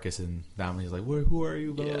Marcus and Dom. He's like, who are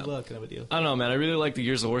you? Blah, Yeah. blah, blah, kind of a deal. I don't know, man. I really like the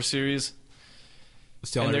Gears of War series. It's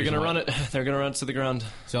the And only they're reason going to why- run it. They're going to run it to the ground.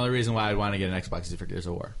 It's the only reason why I'd want to get an Xbox is for Gears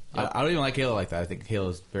of War. Yep. I don't even like Halo like that. I think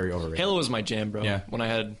Halo's very overrated. Halo was my jam, bro. Yeah. When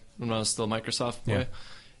I was still Microsoft boy. Yeah.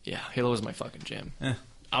 Yeah, Halo was my fucking jam. Eh.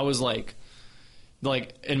 I was like,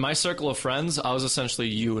 like in my circle of friends, I was essentially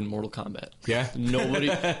you in Mortal Kombat. Yeah?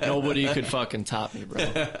 Nobody could fucking top me, bro.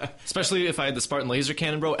 Especially if I had the Spartan laser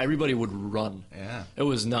cannon, bro. Everybody would run. Yeah. It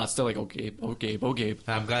was nuts. They're like, oh Gabe.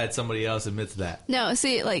 I'm glad somebody else admits that. No,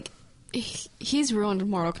 see, like, he's ruined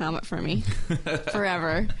Mortal Kombat for me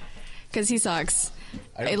forever because he sucks.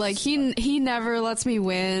 Like he never lets me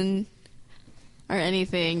win or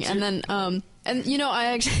anything, and then and you know I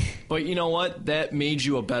actually. But you know what? That made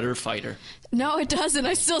you a better fighter. No, it doesn't.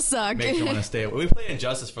 I still suck. Makes you want to stay. We played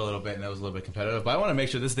Injustice for a little bit, and that was a little bit competitive. But I want to make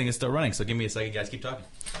sure this thing is still running. So give me a second, guys. Keep talking.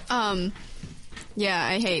 Yeah,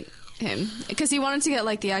 I hate him because he wanted to get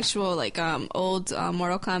like the actual like old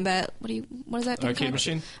Mortal Kombat. What is that thing Arcade called?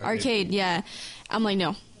 machine? Arcade, yeah. I'm like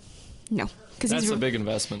no, because That's a big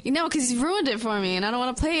investment. because he's ruined it for me, and I don't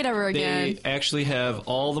want to play it ever again. They actually have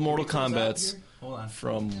all the Mortal Kombats Hold on.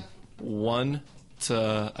 from 1 to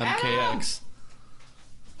MKX.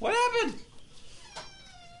 What happened?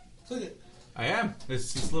 I am.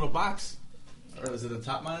 It's this little box. Or is it the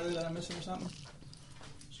top monitor that I'm missing or something?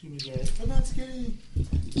 Excuse me, guys. I'm not skinny.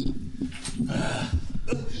 What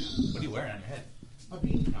are you wearing on your head?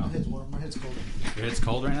 My head's warm. My head's cold. Your head's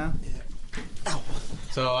cold right now? Yeah. Ow.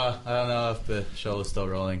 So, I don't know if the show is still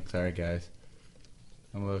rolling. Sorry, guys.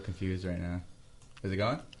 I'm a little confused right now. Is it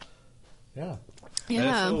going? Yeah. Yeah.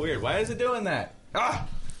 That's so weird. Why is it doing that? Ah!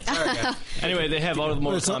 Sorry, guys. Anyway, they have all of the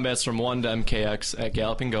Mortal Wait, so- Kombats from 1 to MKX at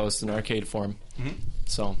Galloping Ghost in arcade form. Mhm.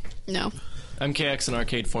 So, No, MKX in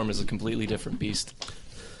arcade form is a completely different beast.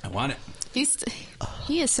 I want it.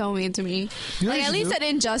 he is so mean to me. You know Like what at you least do? at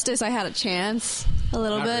Injustice, I had a chance a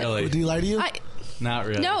little Not bit. really. Did he lie to you? Not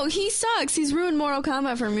really. No, he sucks. He's ruined Mortal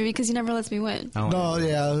Kombat for me because he never lets me win. I don't No, like it.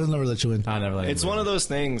 yeah, he'll never let you win. I'll never let It's him one win. of those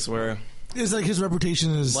things where, It's like his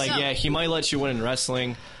reputation is like, yeah, he might let you win in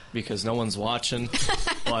wrestling because no one's watching,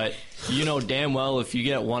 but you know damn well if you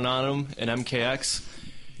get one on him in MKX,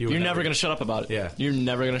 would you're never going to shut up about it. Yeah. You're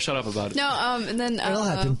never going to shut up about it. No, and then It'll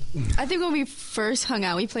happen. I think when we first hung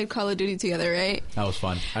out, we played Call of Duty together, right? That was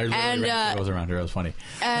fun. I really And, ran circles around her. It was funny.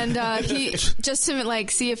 And he just to like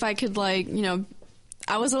see if I could like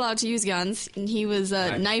I was allowed to use guns, and he was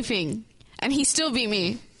knifing, and he still beat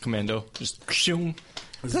me. Commando. Just shoom.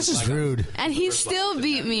 That's just rude. And he still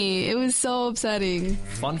beat me. It was so upsetting.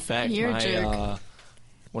 Fun fact, You're a jerk.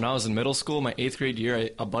 When I was in middle school, my 8th grade year,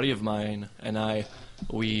 a buddy of mine and I,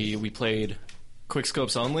 we played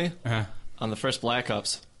quickscopes only Uh-huh. on the first Black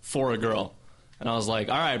Ops for a girl. And I was like,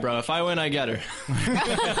 all right, bro, if I win, I get her.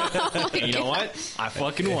 And you know what? I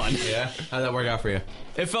fucking won. Yeah? How'd that work out for you?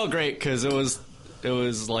 It felt great because it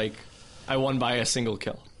was like I won by a single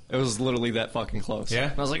kill. It was literally that fucking close. Yeah?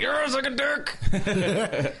 And I was like, you're such a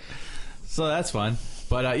dick. So that's fun.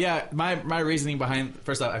 But yeah, my reasoning behind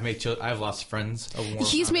first off, I've lost friends over Mortal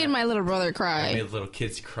He's Kombat. made my little brother I cry. made little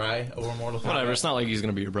kids cry over Mortal Kombat. Whatever. It's not like he's going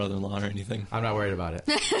to be your brother-in-law or anything. I'm not worried about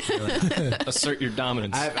it. Assert your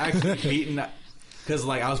dominance. I've actually beaten because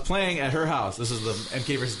like I was playing at her house. This is the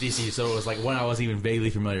MK versus DC, so it was like one I wasn't even vaguely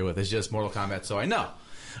familiar with. It's just Mortal Kombat, so I know.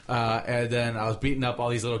 And then I was beating up all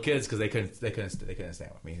these little kids because they couldn't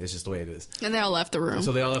stand with me. It's just the way it is. And they all left the room.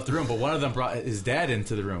 So they all left the room, but one of them brought his dad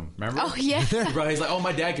into the room. Remember? Oh, yeah. He's like, "Oh,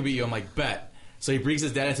 my dad can beat you." I'm like, "Bet." So he brings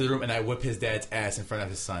his dad into the room, and I whip his dad's ass in front of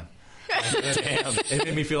his son. Damn, it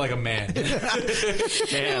made me feel like a man. Damn,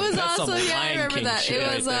 It was that's some awesome. Yeah, I Lion remember King that. shit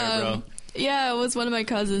It was right there, bro. yeah, it was one of my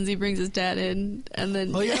cousins. He brings his dad in, and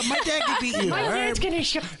then Oh yeah, my dad can beat you. My all dad's right? gonna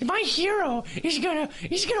show. My hero is gonna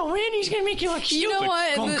win. He's gonna make you look stupid. you know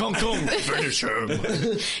what? Kong, finish him.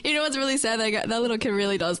 You know what's really sad? That little kid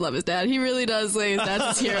really does love his dad. He really does say his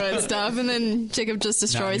dad's his hero and stuff. And then Jacob just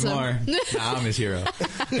destroys him. Not anymore. Now I'm his hero.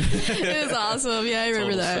 It was awesome. Yeah, I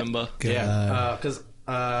remember Total that. Simba. Yeah, because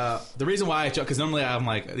the reason why I jump, because normally I'm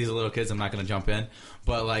like, these are little kids, I'm not going to jump in.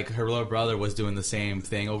 But like her little brother was doing the same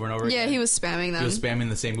thing over and over again. Yeah, he was spamming them. He was spamming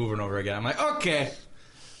the same move and over again. I'm like, okay.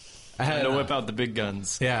 I Had had to whip out the big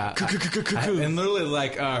guns. Yeah. And literally,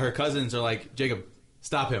 like, her cousins are like, "Jacob,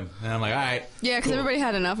 stop him." And I'm like, all right. Yeah, because everybody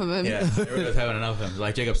had enough of him. Yeah, everybody was having enough of him. They're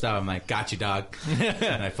like, "Jacob, stop." I'm like, "Got you, dog."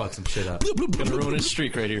 And I fucked some shit up. Gonna ruin his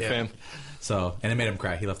streak right here, Yeah. fam. So, and it made him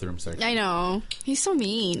cry. He left the room. Sorry. I know. He's so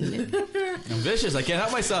mean. I'm vicious. I can't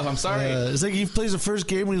help myself. I'm sorry. It's like he plays the first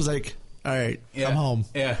game and he's like, "All right, Yeah. I'm home.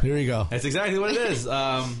 Yeah. here we go." That's exactly what it is.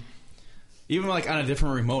 Even like on a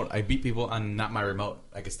different remote, I beat people on not my remote.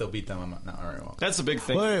 I could still beat them on not my remote. That's a big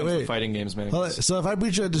thing Wait, when it comes to wait. fighting games, man. Well, so if I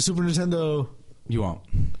beat you at the Super Nintendo, You won't.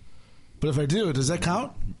 but if I do, does that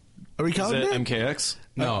count? Are we Is counting that it? MKX?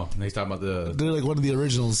 No, he's talking about the. They're like one of the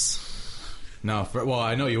originals. No, well,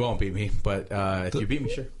 I know you won't beat me, but if you beat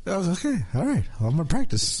me, sure. I was okay. All right, I'm gonna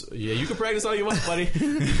practice. Yeah, you can practice all you want, buddy.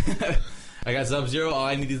 I got Sub-Zero. All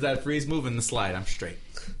I need is that freeze move and the slide. I'm straight.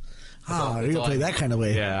 Oh, you're gonna play that kind of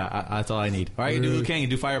way. Yeah, that's all I need. Or I can do Liu Kang and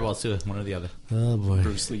do fireballs too, one or the other. Oh boy.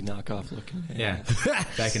 Bruce Lee knockoff looking. Yeah,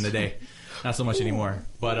 back in the day. Not so much anymore.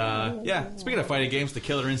 But yeah, speaking of fighting games, the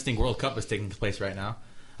Killer Instinct World Cup is taking place right now.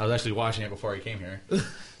 I was actually watching it before I came here.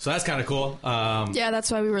 So that's kind of cool. Yeah, that's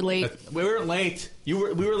why we were late. We weren't late. We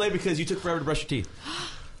were late because you took forever to brush your teeth.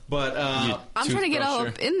 But I'm trying to get all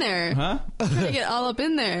up in there. huh? I'm trying to get all up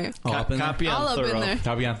in there. Copy All on up in thorough. there.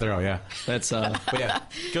 Copy on thorough, yeah. That's But yeah,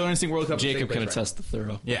 Killer Instinct World Cup. is Jacob taking can place attest to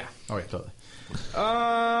thorough. Yeah. Oh yeah, totally.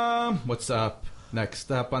 What's up?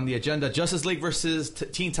 Next up on the agenda, Justice League versus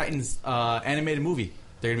Teen Titans animated movie.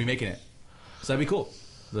 They're gonna be making it, so that'd be cool.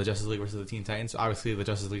 The Justice League versus the Teen Titans. Obviously, the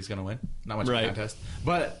Justice League's gonna win. Not much of a Right. contest,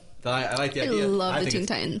 but I like the I idea. love the think Teen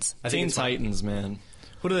it's- Titans. I think Teen it's fun. Titans, man.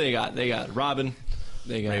 Who do they got? They got Robin.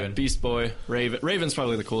 They got Raven. Beast Boy. Raven. Raven's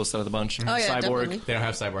probably the coolest out of the bunch. Oh, yeah, Cyborg. definitely. They don't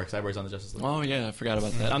have Cyborg. Cyborg's on the Justice League. Oh yeah, I forgot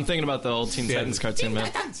about that. I'm thinking about the old Teen Titans cartoon,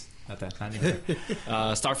 man. Not that. Not anymore.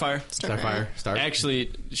 Starfire. Starfire. Star.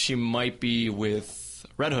 Actually, she might be with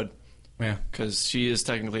Red Hood Yeah. because she is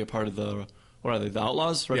technically a part of the. What are they? The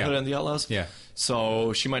Outlaws? Red Yeah. Hood and the Outlaws. Yeah.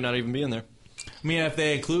 So she might not even be in there. I mean, if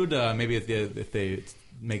they include maybe if they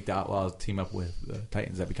make the Outlaws team up with the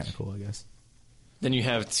Titans, that'd be kind of cool, I guess. Then you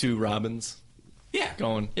have two Robins Yeah.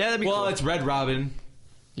 going. Yeah, that'd be Well, cool. it's Red Robin.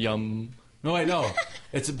 Yum. No, wait, no.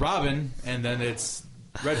 It's Robin, and then it's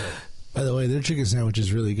Red Hood. By the way, their chicken sandwich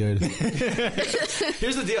is really good.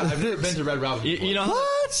 Here's the deal. I've never been to Red Robin before. You know how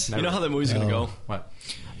What? you know how that movie's gonna No. go. What?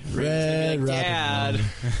 Red Robin. Dad,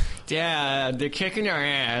 Dad, they're kicking your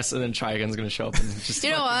ass, and then Trigon's gonna show up and just.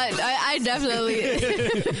 You know what? I definitely,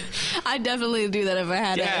 I definitely do that if I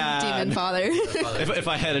had Dad. a demon father. If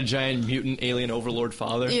I had a giant mutant alien overlord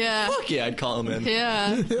father, Yeah. fuck yeah, I'd call him in.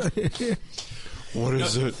 Yeah. What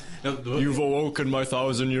is it? No, You've awoken my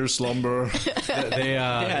 1,000-year slumber. they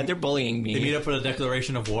Yeah, they're bullying me. they meet up for the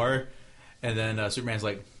declaration of war, and then Superman's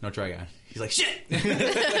like, "No Trigon." He's like,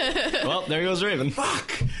 "Shit." Well, there goes Raven.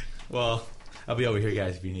 Fuck. Well, I'll be over here,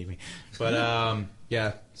 guys, if you need me. But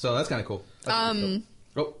yeah. So that's kind of cool. Oh,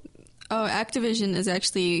 Oh, Activision is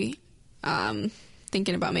actually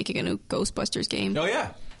thinking about making a new Ghostbusters game. oh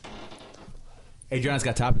yeah. Adriana's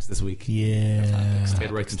got topics this week. Yeah. I had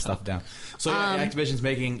to write some stuff down. So yeah, Activision's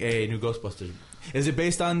making a new Ghostbusters. Is it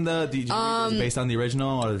based on is it based on the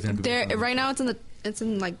original, or is it gonna be based They're on right now. It's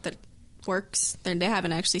in like the works. They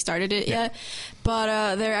haven't actually started it yet,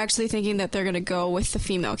 but they're actually thinking that they're going to go with the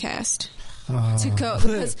female cast to go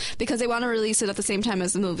because they want to release it at the same time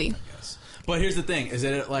as the movie. But here's the thing: is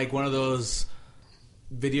it like one of those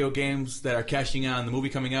video games that are cashing on the movie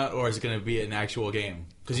coming out, or is it going to be an actual game?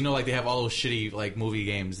 Because like they have all those shitty like movie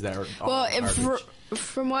games that are Well, garbage.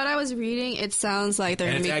 from what I was reading, it sounds like they're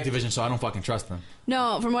And going it's to be. Activision, so I don't fucking trust them.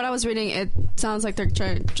 No, from what I was reading, it sounds like they're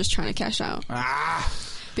just trying to cash out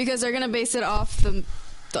because they're going to base it off the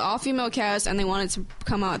all-female cast, and they want it to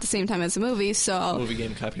come out at the same time as the movie. So Movie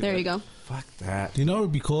game copy. there you go. Fuck that. You know what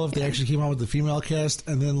would be cool if they actually came out with the female cast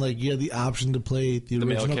and then like you had the option to play the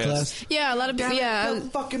male original cast. cast? Yeah, a lot of people. Yeah,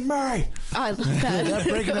 Fucking Murray. I love that. That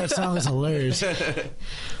breaking that song is hilarious.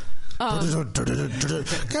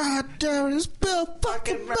 God damn it, it's Bill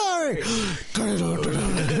fucking Murray.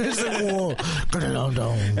 It's a war.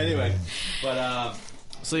 Anyway, but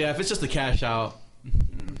so yeah, if it's just a cash out,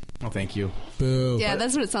 no, thank you. Boo. Yeah,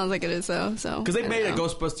 that's what it sounds like it is, though. So Because they I made a don't know.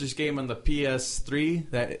 Ghostbusters game on the PS3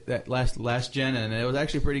 that last gen, and it was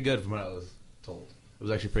actually pretty good from what I was told. It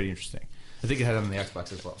was actually pretty interesting. I think it had it on the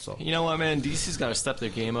Xbox as well. So You know what, man? DC's got to step their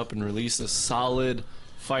game up and release a solid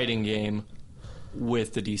fighting game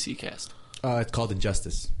with the DC cast. it's called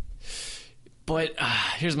Injustice. But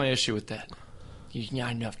here's my issue with that. There's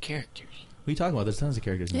not enough characters. What are you talking about? There's tons of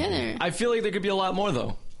characters. In Yeah, that there. I feel like there could be a lot more,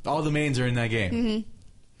 though. All the mains are in that game. Mm-hmm.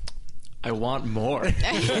 I want more.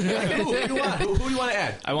 Who do you want? Who do you want to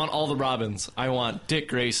add? I want all the Robins. I want Dick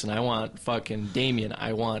Grayson. I want fucking Damian.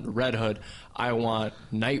 I want Red Hood. I want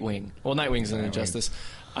Nightwing. Well, Nightwing's in Injustice.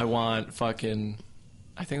 I want fucking...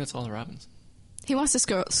 I think that's all the Robins. He wants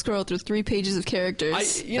to scroll through 3 pages of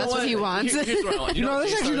characters. You know That's what he wants. Here's what I want. You know No, what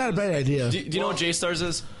that's actually J-Stars not a bad idea. Do you know what J-Stars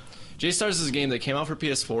is? J-Stars is a game that came out for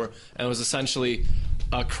PS4 and was essentially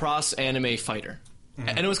a cross-anime fighter.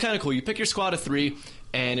 And it was kind of cool. You pick your squad of 3,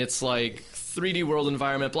 and it's like 3D world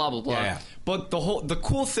environment, blah, blah, blah. Yeah. But the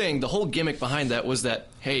cool thing, the whole gimmick behind that was that,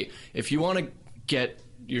 hey, if you want to get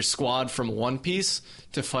your squad from One Piece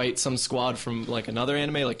to fight some squad from like another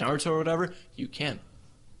anime, like Naruto or whatever, you can.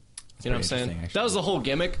 You know what I'm pretty saying? interesting, actually. That was the whole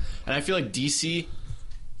gimmick, and I feel like DC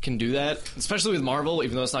can do that, especially with Marvel.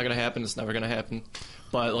 Even though it's not going to happen, it's never going to happen.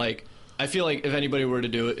 But like, I feel like if anybody were to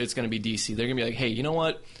do it, it's going to be DC. They're going to be like, hey, you know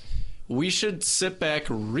what? we should sit back,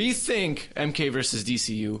 rethink MK versus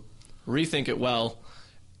DCU, rethink it well,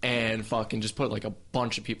 and fucking just put like a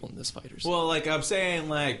bunch of people in this fighters. Well, like I'm saying,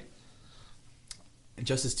 like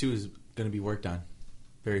Injustice 2 is going to be worked on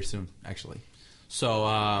very soon, actually. So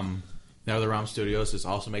now the Realm Studios just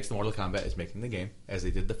also makes the Mortal Kombat is making the game as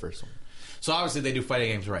they did the first one. So obviously they do fighting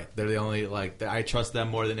games right. They're the only I trust them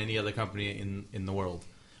more than any other company in the world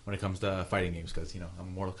when it comes to fighting games because I'm a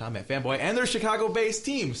Mortal Kombat fanboy and they're a Chicago-based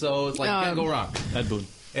team, so it's like can't go wrong. Ed Boon.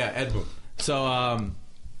 Yeah, Ed Boon. So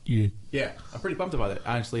Yeah. I'm pretty pumped about it,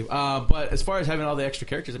 honestly. But as far as having all the extra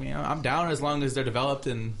characters, I mean, I'm down as long as they're developed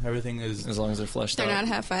and everything is. As long as they're fleshed They're out. not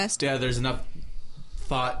half-assed. Yeah, there's enough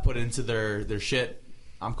thought put into their shit.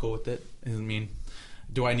 I'm cool with it. I mean,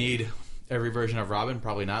 do I need every version of Robin?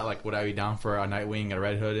 Probably not. Like, would I be down for a Nightwing, a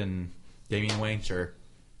Red Hood, and Damian Wayne? Sure.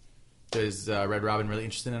 Is Red Robin really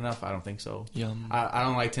interesting enough? I don't think so. Yum. I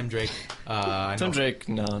don't like Tim Drake. Tim Drake,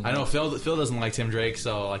 no. I know Phil doesn't like Tim Drake,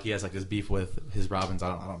 so like he has like this beef with his Robins. I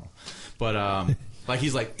don't know, but like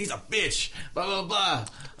he's a bitch, blah blah blah.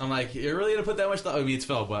 I'm like, you're really gonna put that much thought? I mean, it's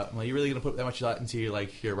Phil, but I'm like, you're really gonna put that much thought into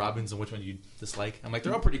your Robins and which one you dislike? I'm like,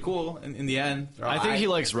 they're all pretty cool in the end. I think he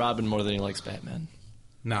likes Robin more than he likes Batman.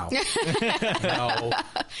 No,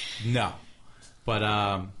 no, but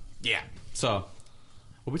yeah. So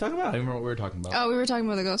what are we talking about? I don't remember what we were talking about. Oh, we were talking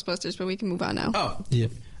about the Ghostbusters, but we can move on now. Oh, Yeah.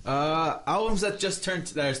 albums that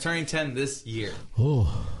is turning 10 this year.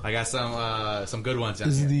 Oh. I got some good ones. Down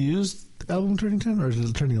Is here. the used album turning 10 or is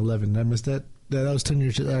it turning 11? I missed that. That was 10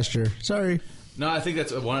 years last year. Sorry. No, I think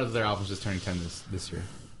that's one of their albums is turning 10 this year.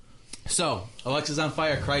 So, Alexis on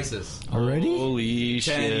Fire, Crisis. Already? Holy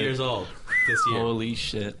 10 shit. years old this year. Holy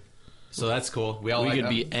shit. So that's cool. We all We like could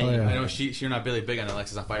them. be Oh, yeah. I know you're not really big on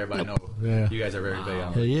Alexis on Fire, but I know Yeah. you guys are very big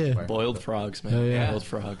on Hell yeah. Alexis on Fire. Boiled frogs, man. Oh, yeah. Boiled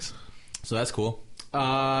frogs. So that's cool.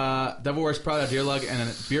 Devil Wears Prada, Dear Love,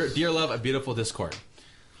 and Dear Love, A Beautiful Discord.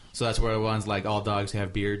 So that's where ones like All Dogs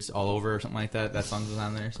Have Beards All Over or something like that. That song is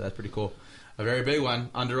on there, so that's pretty cool. A very big one,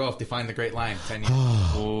 Under Oath, Define the Great Line, 10 years.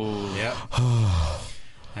 Oh. Yep.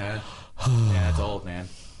 Yeah, that's old, man.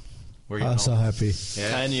 We're getting I'm so old. happy.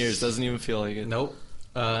 Yeah. 10 years. Doesn't even feel like it. Nope.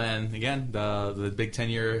 And again, the big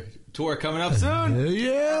 10-year tour coming up soon. Hell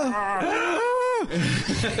yeah.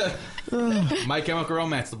 My Chemical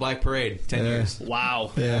Romance, The Black Parade, 10 years.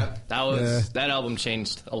 Wow. Yeah. That album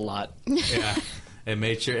changed a lot. Yeah. It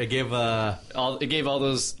made sure, it gave all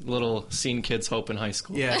those little scene kids hope in high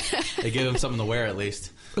school. it gave them something to wear at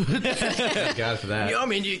least. Thank God for that. Yeah, I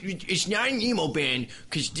mean, it's not an emo band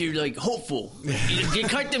because they're like hopeful. They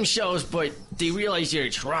cut themselves, but they realize that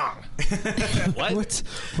it's wrong. What?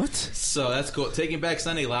 What? So that's cool. Taking Back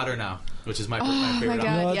Sunday, Louder Now, which is my favorite God.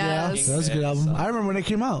 album. Yeah, yes. that was a good album. I remember when it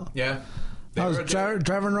came out. Yeah. They I was were-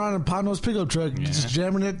 driving around in Pono's pickup truck, just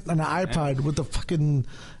jamming it on an iPod with the fucking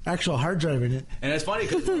actual hard drive in it. And it's funny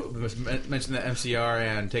because mentioned that MCR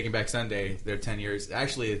and Taking Back Sunday, they're 10 years.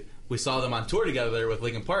 Actually, we saw them on tour together with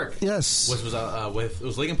Linkin Park. Yes. Which was it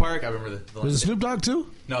was Linkin Park. I remember the Was it Snoop Dogg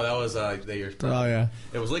too? No, that was the years prior. Oh yeah.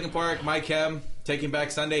 It was Linkin Park, Mike Hem, Taking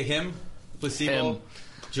Back Sunday, him, Placebo, Him.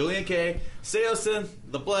 Julian K, Seosin,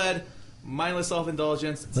 The Bled, Mindless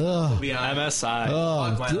Self-Indulgence, Ugh. Beyond, MSI.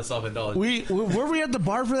 Fuck Mindless Self-Indulgence. Were we at the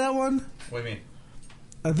bar for that one? What do you mean?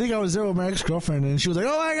 I think I was there with my ex-girlfriend, and she was like,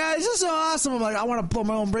 "Oh my god, this is so awesome!" I'm like, "I want to blow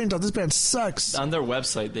my own brains out. This band sucks." On their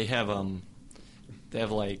website, they have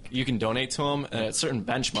like you can donate to them at certain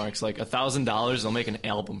benchmarks, like $1,000. They'll make an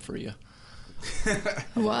album for you.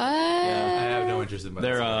 What? I have no interest in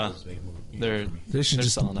They're They should they're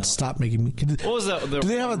just selling out. stop making me. What was that? Do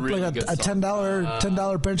they have really like good a song?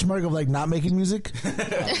 $10 benchmark of like not making music? I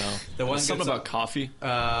don't know. The one Something good about coffee,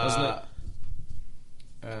 wasn't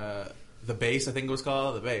it? The bass, I think it was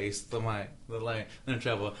called. The bass. The line. In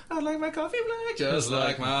trouble. I like my coffee black, just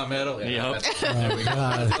like my metal. Yeah, Yep. there we go.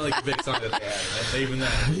 God. That's the only big song that they had. And even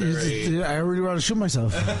that was very... I really want to shoot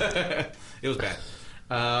myself. It was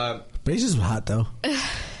bad. Bass is hot though.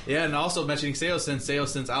 Yeah, and also mentioning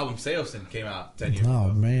Seosin's album Seosin came out 10 years Oh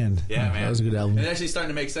ago. man, Yeah, man. that was a good album. And it's actually starting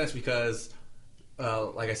to make sense because,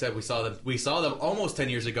 like I said, we saw them almost 10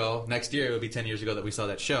 years ago. Next year it would be 10 years ago that we saw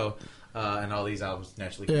that show, and all these albums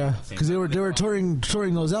naturally. came Yeah, out at the same because they time. were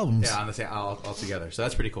touring those albums. Yeah, on the same all together. So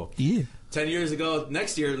that's pretty cool. Yeah. 10 years ago,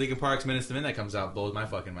 next year, Linkin Park's Minutes to Midnight comes out. Blows my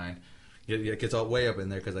fucking mind. It gets all way up in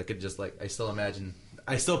there because I could just I still imagine.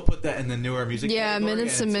 I still put that in the newer music. Yeah, category,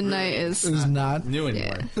 Minutes to and it's Midnight really is. It's not new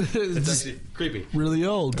anymore. It's It's just actually creepy. really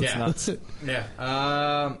old. Yeah.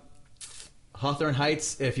 Yeah. Hawthorne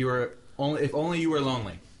Heights. If only you were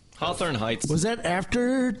lonely. Hawthorne Heights. Was that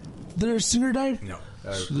after their singer died? No.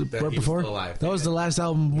 that right he was before? still alive. That was the last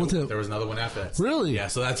album with him. There was another one after that. Really? Yeah,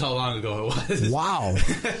 so that's how long ago it was. Wow.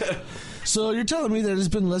 So you're telling me that it's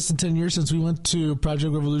been less than 10 years since we went to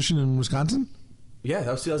Project Revolution in Wisconsin? Yeah,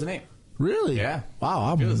 that was 2008. Really? Yeah.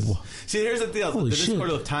 Wow. See, here's the deal. Holy The shit.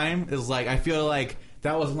 discord of time is like, I feel like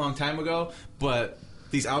that was a long time ago, but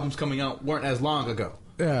these albums coming out weren't as long ago.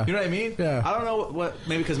 Yeah. You know what I mean? Yeah. I don't know what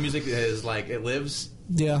maybe because music is like, it lives.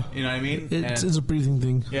 Yeah. You know what I mean? It's And- a breathing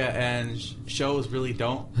thing. Yeah, and shows really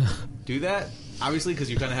don't do that. Obviously,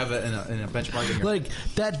 because you kind of have it in a benchmark. In your, Like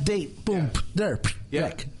that date, boom, there, yeah.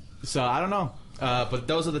 back. So I don't know, but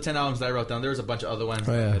those are the 10 albums that I wrote down. There was a bunch of other ones.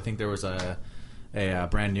 Oh, yeah. I think there was a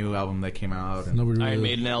brand new album that came out. And Nobody really. Iron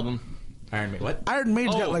Maiden album. Iron Maiden. What? Iron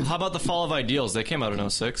Maiden's Oh, got like. how about the Fall of Ideals? They came out in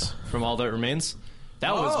 06 from All That Remains.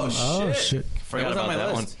 That was Oh shit! forgot That was on about my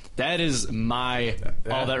that list. one. That is my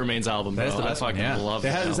All That Remains album. That is bro. the best I one. fucking Yeah. love They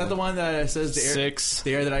that. had- is that the one that says the air, 6.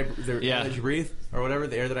 the air that the Yeah. air that you breathe, or whatever,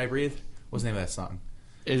 the air that I breathe? What's the name of that song?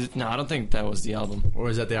 No, I don't think that was the album. Or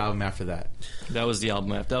is that the album after that? That was the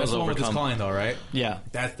album after. That That's was the one with this Overcome. calling, though, right? Yeah.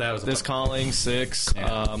 That was This Calling, 6. Yeah.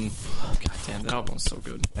 God damn, that album was so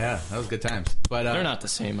good. Yeah, that was good times. But They're not the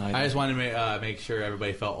same either. I just wanted to make sure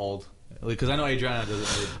everybody felt old, because I know Adriana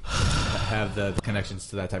doesn't really have the connections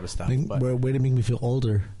to that type of stuff. But Way to make me feel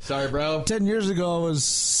older. sorry, bro. 10 years ago, I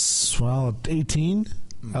was 18.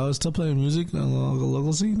 I was still playing music on the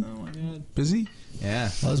local scene. Oh my god. Busy.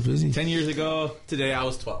 Yeah. I was busy. 10 years ago today, I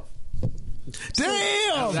was 12. I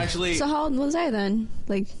Damn. was actually So how old was I then?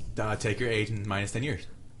 Like, take your age and minus 10 years.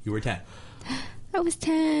 You were 10. I was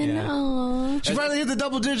 10. Yeah. Aww. She finally hit the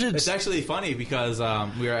double digits. It's actually funny because I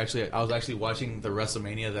was actually watching the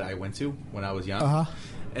WrestleMania that I went to when I was young. Uh-huh.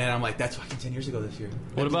 And I'm like, that's fucking 10 years ago this year.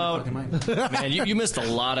 What about- Fucking mind. Man, you missed a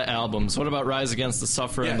lot of albums. What about Rise Against the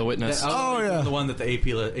Sufferer and The Witness? The one that the AP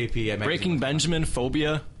magazine Breaking Benjamin,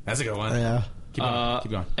 Phobia, That's a good one. Yeah. Keep going.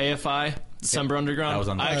 Keep going. AFI, December Underground. That was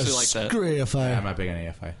on the I actually like that. Screw AFI. I'm not big on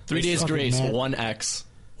AFI. 3 Days fucking Grace, mad. 1X.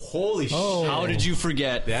 Holy Oh. shit. How did you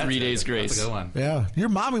forget That's 3 Days That's Grace? a good one. Yeah. Your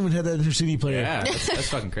mom even had that in her CD player. Yeah, that's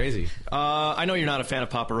fucking crazy. I know you're not a fan of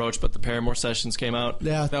Papa Roach, but the Paramore Sessions came out.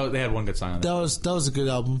 Yeah. They had one good song on it. That was a good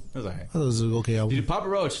album. It was alright. I thought it was an okay album. Dude, Papa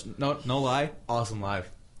Roach, no lie, awesome live.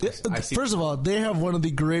 First of all, they have one of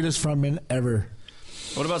the greatest frontmen ever.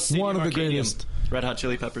 What about Stevie One of the Arcadium? greatest. Red Hot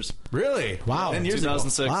Chili Peppers. Really? Wow. 10 years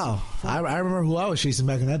 2006. Wow. I remember who I was chasing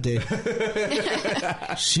back in that day.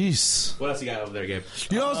 Jeez. Ago. What else you got over there, Gabe?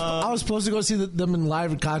 You know, I was supposed to go see them in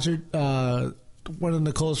live in concert. One of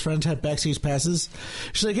Nicole's friends had backstage passes.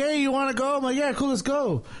 She's like, "Hey, you want to go?" I'm like, "Yeah, cool, let's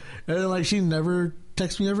go." And then, like, she never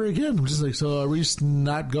texts me ever again. I'm just like, "So are we just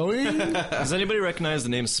not going?" Does anybody recognize the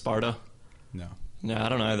name Sparta? No. No, I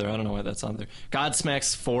don't either. I don't know why that's on there.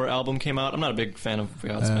 Godsmack's 4 album came out. I'm not a big fan of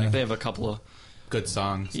Godsmack. They have a couple of... Good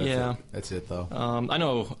songs. Yeah. That's it, though. I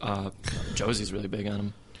know Josie's really big on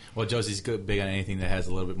them. Well, Josie's big on anything that has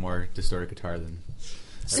a little bit more distorted guitar than...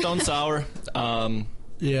 Stone Sour.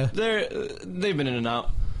 Yeah. They've been in and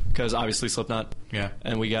out because obviously Slipknot. Yeah.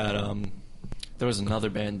 And we got there was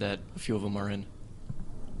another band that a few of them are in.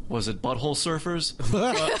 Was it Butthole Surfers?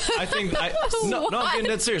 I think no, I'm being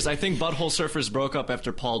dead serious. I think Butthole Surfers broke up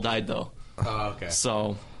after Paul died, though. Oh, okay.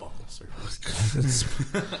 So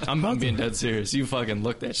I'm being dead serious. You fucking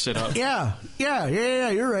look that shit up. Yeah.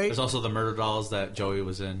 You're right. There's also the Murder Dolls that Joey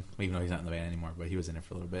was in, even though he's not in the band anymore, but he was in it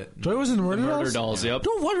for a little bit. Joey was in the Murder Murder Dolls? Dolls, yep.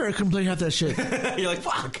 No wonder I couldn't play half that shit. You're like,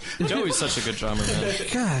 fuck! Joey's such a good drummer, man.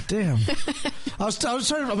 God damn. I was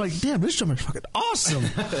trying. I'm like, damn, this drummer's fucking awesome.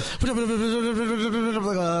 I'm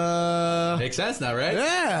like, Makes sense now, right?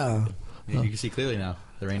 yeah. You can see clearly now.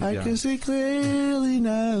 The rain is I gone. can see clearly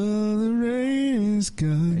now the rain is Hey,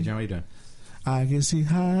 gone. John, what are you doing? I can see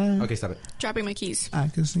high. Okay, stop it. Dropping my keys. I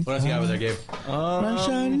can see. What else you got over there, Gabe? My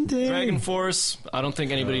shining day. Dragon Force. I don't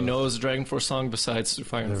think anybody knows a Dragon Force song besides Through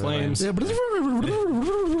Fire and Flames. Yeah, but Goat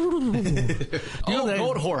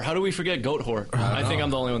Whore. How do we forget Goat Whore? I think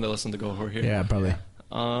I'm the only one that listened to Goat Whore here. yeah, probably.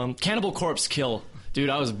 Cannibal Corpse Kill. Dude,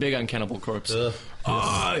 I was big on Cannibal Corpse. Ugh.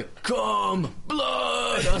 I come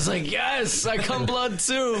blood. I was like, yes, I come blood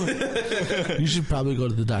too. You should probably go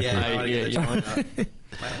to the doctor.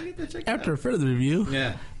 After a further review,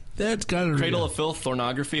 Yeah. that's kind of Cradle of Filth,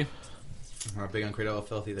 Thornography. I'm not big on Cradle of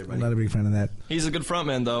Filth either, I'm buddy. not a big fan of that. He's a good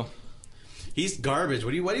frontman, though. He's garbage.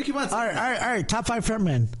 Why do you keep on saying All right. Top 5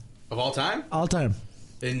 frontmen of all time? all time,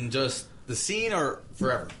 In just the scene or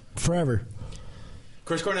forever? forever.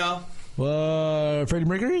 Chris Cornell, Freddie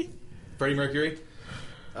Mercury. Freddie Mercury,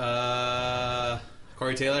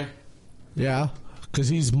 Corey Taylor, Yeah, because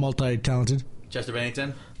he's multi-talented. Chester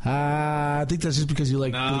Bennington. I think that's just because you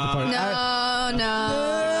like No. Linkin Park.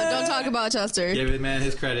 No, don't talk talk about Chester. Give the man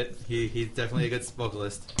his credit. He's definitely a good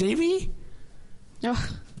vocalist. Davey? Ugh.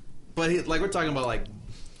 But like we're talking about like.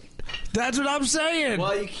 That's what I'm saying.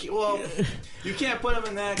 Well, you can't put him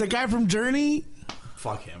in that. The guy from Journey?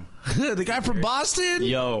 Fuck him. The guy from Boston?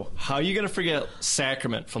 Yo, how are you gonna forget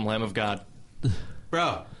Sacrament from Lamb of God?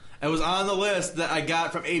 Bro, it was on the list that I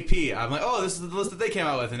got from AP. I'm like, oh, this is the list that they came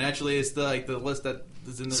out with, and actually, it's the list that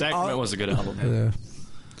is in the. Sacrament was a good album.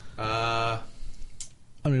 Yeah.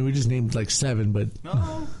 I mean, we just named like 7, but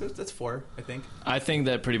No, that's 4, I think. I think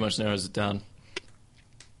that pretty much narrows it down.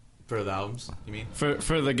 For the albums, you mean?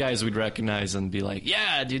 For the guys we'd recognize and be like,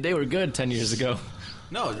 yeah, dude, they were good 10 years ago.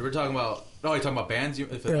 No, we're talking about. Oh, you're talking about bands?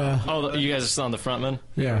 Yeah. Oh, you guys are still on the frontman?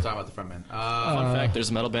 yeah. We're talking about the frontman. Fun fact, there's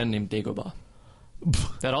a metal band named Dagobah.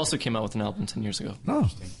 That also came out with an album 10 years ago. Oh,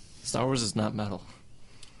 Star Wars is not metal.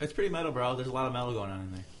 It's pretty metal, bro. There's a lot of metal going on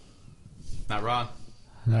in there. Not wrong.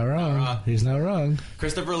 not wrong. wrong. He's not wrong.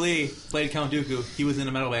 Christopher Lee played Count Dooku. He was in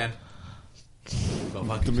a metal band. Go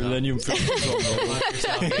fuck The yourself. Millennium Go fuck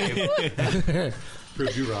yourself, Dave.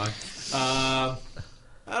 Proved you wrong. I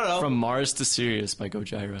don't know. From Mars to Sirius by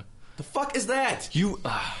Gojira. the fuck is that? You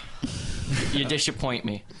disappoint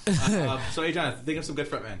me. So, hey, Jonathan, think of some good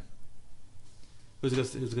frontman. Who's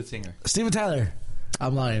a good singer? Steven Tyler.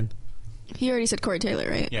 I'm lying. He already said Corey Taylor,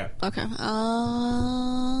 right? Yeah. Okay.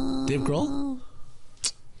 Dave Grohl?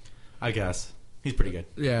 I guess. He's pretty good.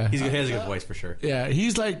 Yeah. He has a good voice for sure. Yeah,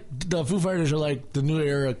 he's like, the Foo Fighters are like the new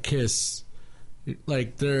era Kiss.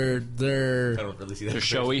 Like, they're I don't really see that. They're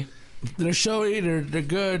showy. they're showy, they're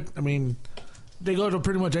good. I mean, they go to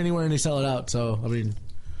pretty much anywhere and they sell it out, so, I mean,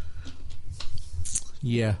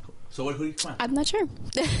 yeah. So who do you come on? I'm not sure.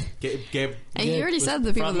 Gabe. And you already said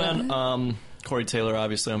the people that. Frontman, Corey Taylor,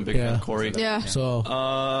 obviously. I'm a big fan of Corey. Yeah. So,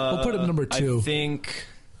 we'll put him number 2. I think...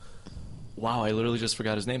 Wow, I literally just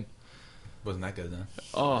forgot his name. Wasn't that good, then?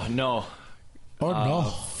 Oh, no. oh, no.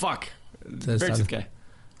 Fuck. That's Very not- tough guy.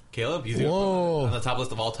 Caleb? You Whoa. on the top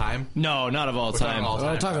list of all time? No, not of all We're talking time. all time.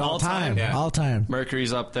 We're talking all time. Yeah. All time.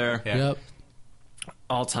 Mercury's up there. Yeah. Yep.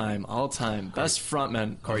 All time. Best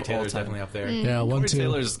frontman Corey of Taylor's all time. definitely up there. Yeah, 1, Corey 2.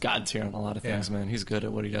 Taylor's god tier on a lot of things, Yeah. man. He's good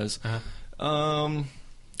at what he does. Uh-huh.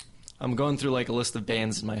 I'm going through like a list of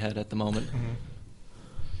bands in my head at the moment.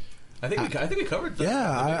 I think we covered the,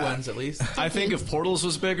 Yeah, the big I- ones at least. I think if Portals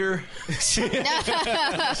was bigger, Shut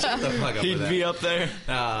the fuck up he'd with be that. up there.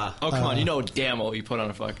 Uh, Oh, come on. You know damn well he put on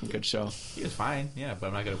a fucking good show. he was fine, yeah, but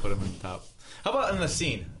I'm not going to put him in the top. How about in the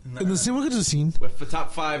scene? In the scene, look at the scene. With the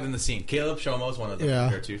top 5 in the scene. Caleb Shomo's one of them.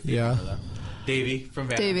 Yeah, Or two. yeah. One of them. Davey from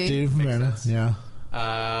Vanna. Davey. Dave from Makes Vanna. sense. Yeah.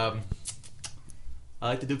 I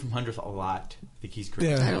like the dude from 100th a lot. I think he's great.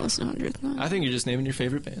 Yeah. I don't listen to 100th. No. I think you're just naming your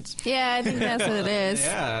favorite bands. Yeah, I think that's what it is.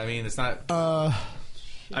 Yeah, I mean, it's not...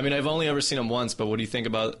 I mean, I've only ever seen him once, but what do you think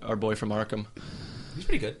about our boy from Arkham? he's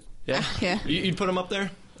pretty good. Yeah? Yeah. You'd put him up there?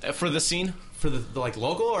 For the scene? For the like,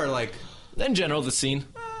 local or, like... In general, the scene.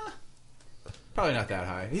 Probably not that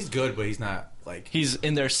high. He's good, but he's not, like... He's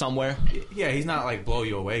in there somewhere. Yeah, he's not, like, blow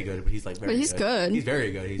you away good, but he's, like, very But he's good. He's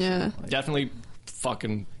very good. He's, Yeah. Definitely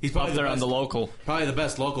fucking He's probably up there the on the best. local. Probably the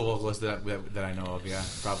best local vocalist that I know of, yeah,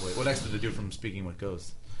 probably. Well, next to the dude from Speaking with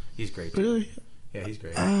Ghosts. He's great. Really? Yeah, he's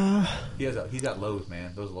great. He's got lows,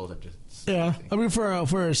 man. Those lows are just... Yeah. I mean, for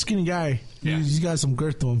a skinny guy, Yeah. he's got some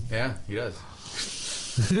girth to him. Yeah, he does.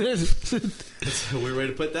 That's a weird way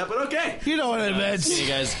to put that, but okay. You know what I meant. You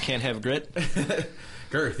guys can't have grit?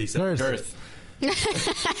 Girth, he said. Girth. Girth.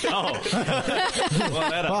 Oh. Well,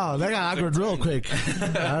 that Wow, that got awkward real quick.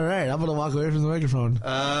 All right, I'm gonna walk away from the microphone.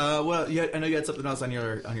 Well, I know you had something else on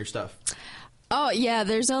your stuff. Oh, yeah,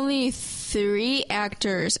 there's only 3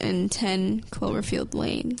 actors in 10 Cloverfield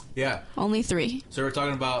Lane. Yeah. Only 3. So we were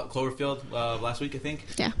talking about Cloverfield last week, I think.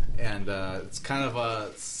 Yeah. And it's kind of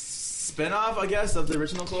a spin-off, I guess, of the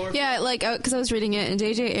original Cloverfield. Yeah, like, because I was reading it, and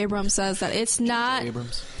J.J. Abrams says that it's not...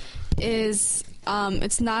 Abrams.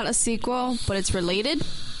 It's not a sequel, but it's related.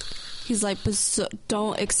 He's like, but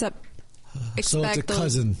don't expect So it's a those-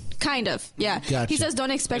 cousin. Kind of, yeah. Gotcha. He says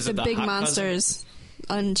don't expect Is it the the big hot monsters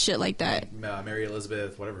and shit like that. Mary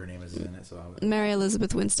Elizabeth, whatever her name is in it. So Mary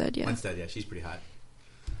Elizabeth Winstead, yeah. Winstead, yeah, she's pretty hot.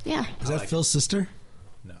 Yeah. Is that like Phil's sister?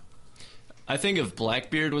 No. I think if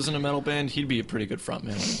Blackbeard was in a metal band, he'd be a pretty good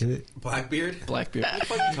frontman. Blackbeard? Blackbeard.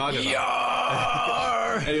 What are you talking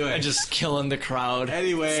about? Anyway. And just killing the crowd.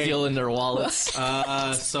 Anyway. Stealing their wallets.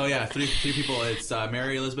 So yeah, three people. It's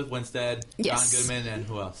Mary Elizabeth Winstead, Yes. John Goodman, and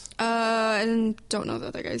who else? I don't know the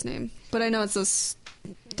other guy's name, but I know it's those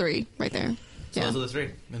 3 right there. So Yeah. those are the 3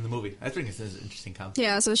 in the movie. I think it's an interesting concept.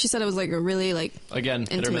 Yeah, so she said it was like a really like Again,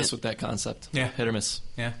 hit or Intimate. miss with that concept. Yeah. Hit or miss.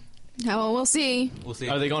 Yeah. Well, we'll see. We'll see.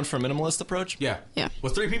 Are they going for a minimalist approach? Yeah. Yeah.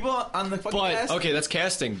 With 3 people on the fucking But cast? okay, that's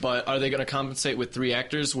casting. But are they going to compensate with 3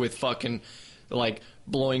 actors with fucking like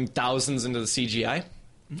blowing thousands into the CGI?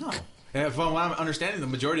 No. And from what I'm understanding, the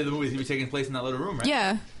majority of the movies will be taking place in that little room, right?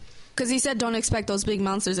 Yeah. Because he said don't expect those big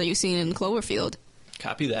monsters that you've seen in Cloverfield.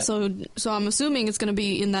 Copy that. So I'm assuming it's going to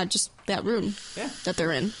be in that room Yeah. that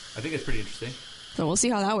they're in. I think it's pretty interesting. So we'll see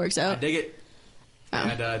how that works I out. dig it. Oh.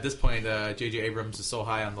 And at this point, J.J. Abrams is so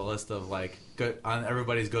high on the list of like good on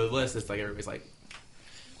everybody's good list. It's like everybody's like,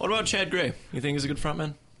 What about Chad Gray? You think he's a good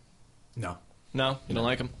frontman? no, No, you don't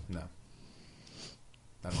like him. no,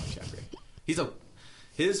 I don't like Chad Gray.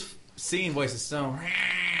 His singing voice is so.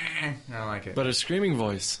 I don't like it. But a screaming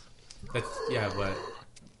voice. That's, yeah, but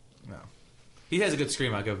no, he has a good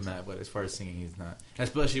scream. I'll give him that. But as far as singing, he's not.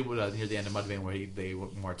 Especially near the end of Mudvayne, where they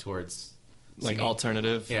went more towards Like singing.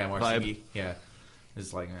 alternative Yeah, more vibe. singy. Yeah,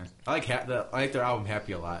 it's like I like their album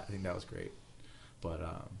Happy a lot. I think that was great. But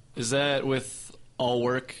Is that with all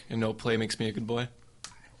work and no play makes me a good boy?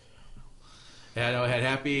 yeah, I know I had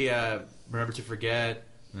Happy. Remember to Forget.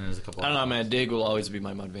 And there's a couple. I don't know, man. Dig will always be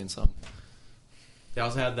my Mudvayne song. They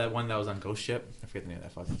also had that one that was on Ghost Ship. I forget the name of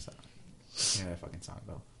that fucking song. Yeah, that fucking song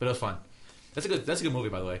though. But it was fun. That's a good movie,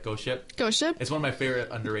 by the way. Ghost Ship. Ghost Ship? It's one of my favorite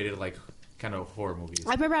underrated like kind of horror movies.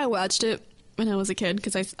 I remember I watched it when I was a kid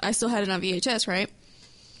because I still had it on VHS, right?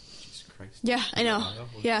 Jesus Christ. Yeah, I know.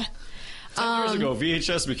 Yeah. 10 years ago,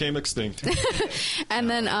 VHS became extinct. And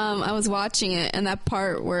then I was watching it, and that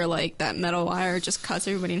part where like that metal wire just cuts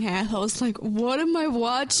everybody in half, I was like, "What am I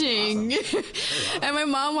watching?" And my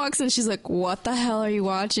mom walks in, she's like, "What the hell are you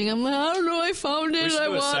watching?" I'm like, "I don't know, I found it. We should I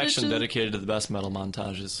do a watched section it." dedicated to the best metal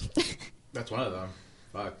montages. That's one of them.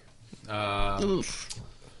 Fuck. Oof.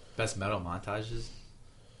 Best metal montages.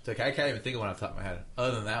 It's like I can't even think of one off the top of my head.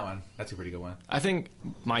 Other than that one, that's a pretty good one. I think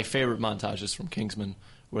my favorite montage is from Kingsman,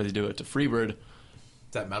 where they do it to Freebird. Is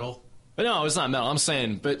that metal? But no, it's not metal. I'm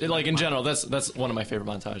saying, but like in general, that's one of my favorite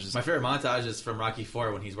montages. My favorite montage is from Rocky IV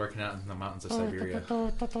when he's working out in the mountains of Siberia. No,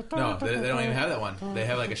 they don't even have that one. They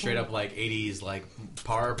have like a straight up like 80s like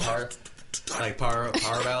power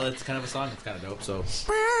ballads kind of a song. It's kind of dope. So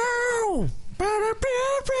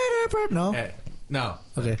No? no,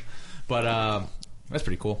 Okay. but that's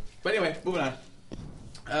pretty cool. But anyway, moving on.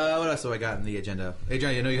 What else have I got in the agenda?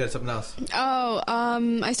 Adrian, you know you had something else. Oh,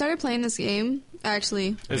 I started playing this game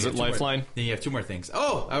actually. Is You it have two more- Lifeline? Then you have 2 more things.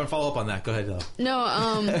 Oh, I want to follow up on that. Go ahead, though.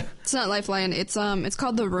 No, it's not Lifeline. It's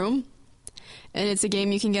called The Room, and it's a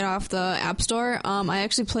game you can get off the App Store. I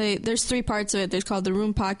actually play. There's 3 parts of it. There's called The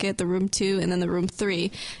Room Pocket, The Room 2, and then The Room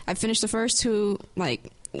 3. I finished the first 2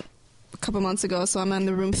 like a couple months ago, so I'm on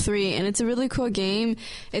The Room 3, and it's a really cool game.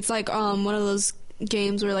 It's like one of those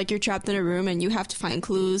games where like you're trapped in a room and you have to find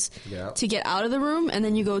clues Yeah. to get out of the room, and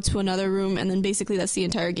then you go to another room, and then basically that's the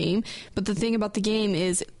entire game. But the thing about the game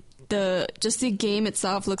is the game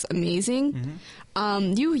itself looks amazing.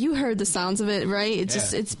 You heard the sounds of it, right? It's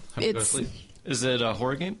just Time to go to it's sleep. Is it a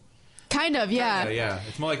horror game? kind of Yeah.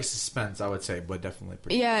 It's more like a suspense, I would say, but definitely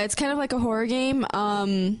pretty. Yeah, it's kind of like a horror game.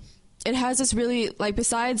 It has this really like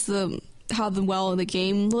besides how the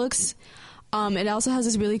game looks, it also has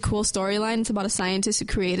this really cool storyline. It's about a scientist who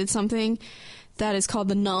created something that is called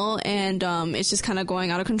the Null, and it's just kind of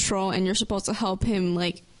going out of control, and you're supposed to help him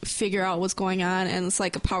like figure out what's going on, and it's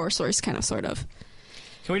like a power source kind of sort of.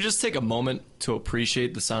 Can we just take a moment to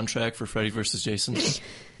appreciate the soundtrack for Freddy vs. Jason?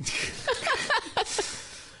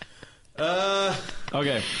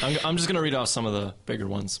 Okay, I'm just going to read off some of the bigger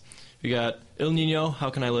ones. We got Il Nino, How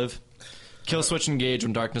Can I Live? Kill Switch Engage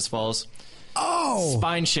When Darkness Falls. Oh!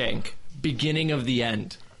 Spine Shank, Beginning of the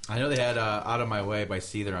End. I know they had Out of My Way by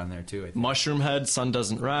Seether on there, too. I think. Mushroom Head, Sun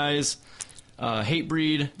Doesn't Rise.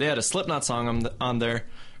 Hatebreed, they had a Slipknot song on there.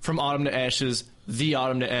 From Autumn to Ashes, the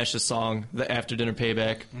Autumn to Ashes song, the After Dinner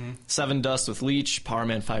Payback. Seven Dust with Leech, Power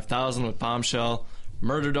Man 5000 with Bombshell.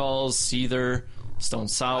 Murder Dolls, Seether, Stone Out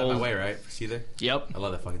Sour. of My Way, right? For Seether? Yep. I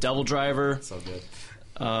love that fucking Devil Driver. So good.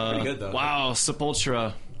 Pretty good, though. Wow,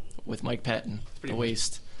 Sepultura with Mike Patton. pretty The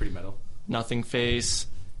Waste. Pretty metal. Nothing Face.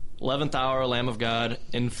 11th Hour, Lamb of God,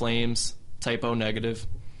 In Flames, Typo Negative.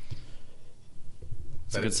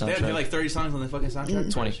 It's a good They had soundtrack. like 30 songs on the fucking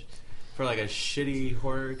soundtrack? 20. For like a shitty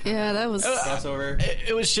horror kind Yeah, that was. of crossover.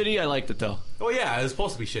 It was shitty. I liked it though, Oh, yeah, it was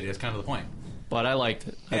supposed to be shitty. That's kind of the point. but I liked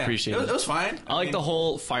it. I Yeah, appreciate it. it. It was fine. I like mean, the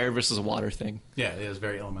whole fire versus water thing. Yeah, it was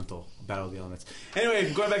very elemental. Battle of the Elements.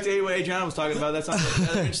 Anyway, going back to what Adriana was talking about, that sounds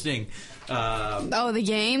rather interesting. Oh, the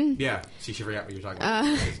game. Yeah, she forgot what you were talking about.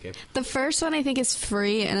 Escape. The first one I think is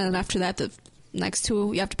free, and then after that, the next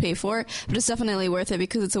 2 you have to pay for. But it's definitely worth it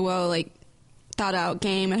because it's a thought out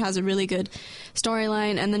game. It has a really good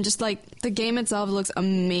storyline, and then just like the game itself looks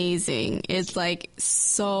amazing. It's like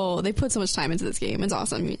they put so much time into this game. It's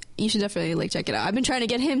awesome. You should definitely like check it out. I've been trying to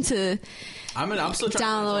get him to I'm still trying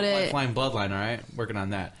download to it. Lifeline Bloodline. All right, working on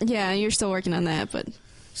that. Yeah, you're still working on that, but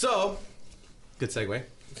So, good segue.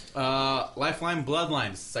 Lifeline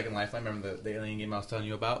Bloodlines, second Lifeline. Remember the alien game I was telling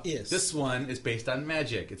you about? Yes. This one is based on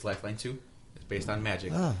magic. It's Lifeline 2. It's based on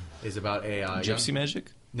magic. It's about a Gypsy young, magic?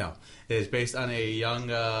 No, it is based on a young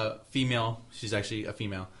female. She's actually a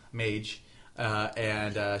female mage,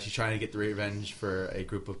 and she's trying to get the revenge for a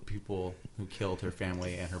group of people who killed her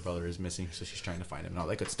family, and her brother is missing. So she's trying to find him and all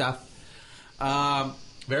that good stuff.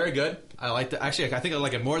 Very good. I liked it. Actually, I think I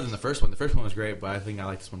like it more than the first one. The first one was great, but I think I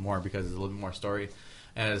like this one more because there's a little bit more story,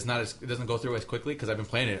 and it doesn't go through as quickly because I've been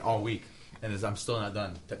playing it all week, and I'm still not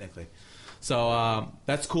done technically. So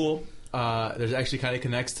that's cool. There's actually kind of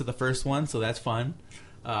connects to the first one, so that's fun.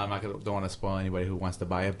 Don't want to spoil anybody who wants to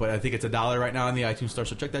buy it, but I think it's $1 right now in the iTunes store,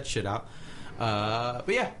 so check that shit out. But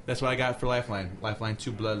yeah, that's what I got for Lifeline. Lifeline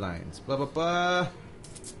 2 Bloodlines. Blah, blah, blah.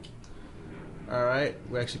 All right,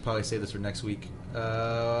 we actually probably save this for next week.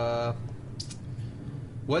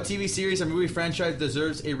 What TV series or movie franchise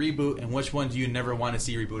deserves a reboot, and which one do you never want to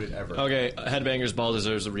see rebooted ever? Okay, Headbangers Ball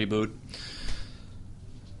deserves a reboot.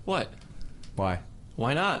 What? Why?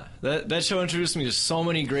 Why not? That show introduced me to so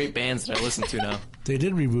many great bands that I listen to now. They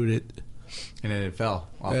did reboot it. And then it fell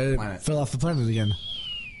off the It planet. fell off the planet again.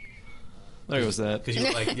 There goes that. Because you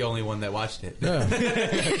were like the only one that watched it. Yeah.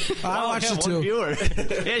 I watched it too. Viewer.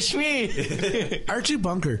 It's me. Archie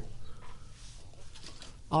Bunker.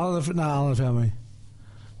 All in the Family.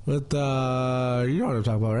 But you know what I'm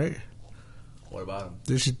talking about, right? What about him?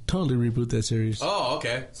 They should totally reboot that series. Oh,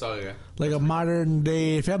 okay. So, yeah. Like a modern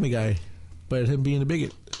day Family Guy, but him being a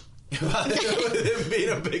bigot. Him being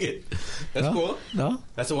a bigot. That's No? cool. No?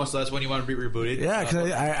 That's the one. So that's when you want to be rebooted. Yeah,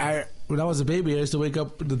 because I when I was a baby, I used to wake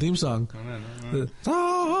up with the theme song. Yeah.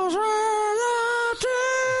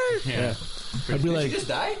 Yeah. I'd be Did like, she just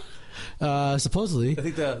die? supposedly. I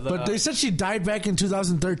think but they said she died back in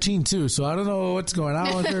 2013 too, so I don't know what's going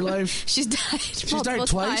on with her life. she's died. She's died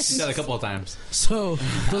twice? She died a couple of times. So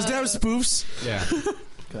those damn spoofs. Yeah.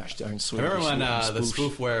 Gosh darn sweet. I remember when the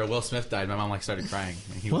spoof where Will Smith died, my mom started crying.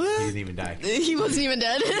 He didn't even die. He wasn't even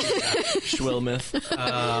dead. Schwill myth.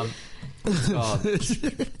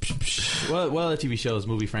 What other TV shows,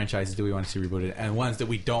 movie franchises do we want to see rebooted, and ones that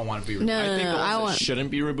we don't want to be rebooted? No, I think the I ones want. that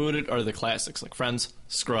shouldn't be rebooted are the classics, like Friends,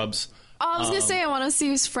 Scrubs. Oh, I was gonna say I want to see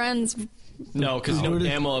his friends. No, because you know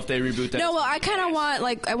damn well if they reboot that. No, well, I kind of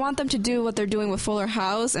want I want them to do what they're doing with Fuller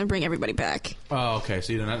House and bring everybody back. Oh, okay.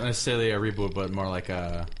 So you're not necessarily a reboot, but more like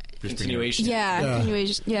a just continuation. Yeah, Yeah.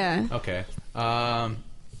 continuation. Yeah. Okay.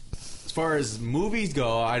 As far as movies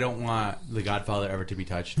go, I don't want The Godfather ever to be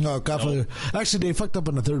touched. No, Godfather. Actually, they fucked up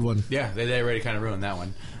on the third one. Yeah, they already kind of ruined that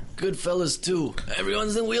one. Goodfellas too.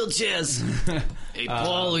 Everyone's in wheelchairs. Hey,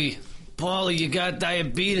 Paulie, you got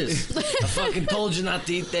diabetes. I fucking told you not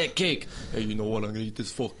to eat that cake. Hey, you know what? I'm gonna eat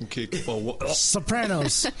this fucking cake for what?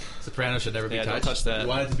 Sopranos. Sopranos should never be Yeah, touched. don't touch that. You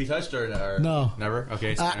want it to be touched or No. Never?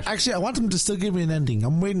 Okay. Actually, I want them to still give me an ending.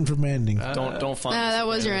 I'm waiting for my ending. Don't fund. That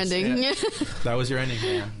was your ending. yeah. That was your ending,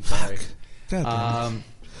 man. I'm sorry. God damn it.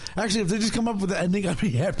 Actually, if they just come up with an ending, I'd be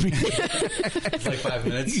happy. It's like 5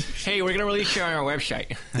 minutes. Hey, we're gonna release you on our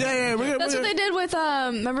website. yeah. That's what they did with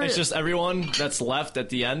remember? It's just everyone that's left at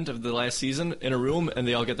the end of the last season in a room, and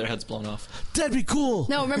they all get their heads blown off. That'd be cool.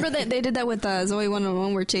 No, remember they did that with Zoe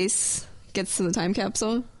 101 where Chase gets to the time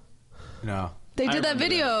capsule. No. They I did that remember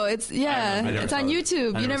video. that. It's it's saw on it.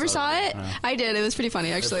 YouTube. I You never never saw saw it. it? No. I did. It was pretty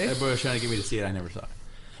funny actually. Everybody was trying to get me to see it. I never saw it.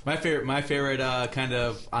 My favorite kind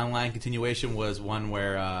of online continuation was one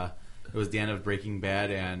where it was the end of Breaking Bad,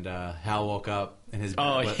 and Hal woke up and his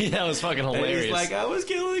Oh, bed yeah, that was fucking and hilarious. he's like, I was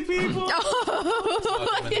killing people.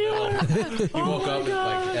 He woke up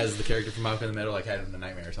like as the character from Malcolm in the Middle, like had a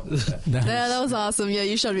nightmare or something like that. Nice. Yeah, that was awesome. Yeah,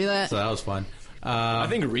 you showed me that. So that was fun. I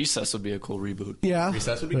think Recess would be a cool reboot. Yeah.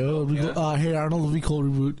 Recess would be cool, yeah. Hey Arnold would be cool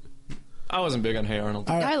reboot. I wasn't big on Hey Arnold.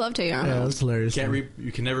 I loved Hey Yeah, Arnold. that's hilarious.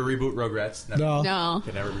 you can never reboot Rugrats. Never. No. No. You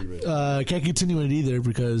can never reboot it. Can't continue it either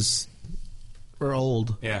because we're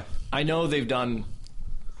old. Yeah. I know they've done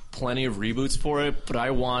plenty of reboots for it, but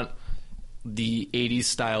I want the 80s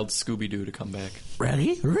styled Scooby-Doo to come back.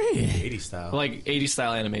 Ready? 80s style. Like 80s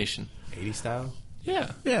style animation. 80s style?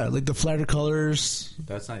 Yeah. Yeah, like the flatter colors.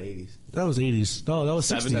 That's not 80s. That was 80s. No, that was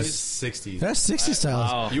 60s. 70s. That's 60s. That's 60s style.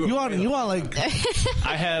 Wow. You want like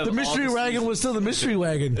I have the mystery all wagon was still the mystery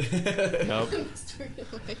wagon. Nope.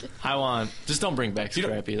 I want. Just don't bring back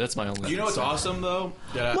Scrappy. That's my only. Do you know what's concern. awesome, though?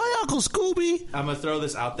 That My Uncle Scooby. I'm going to throw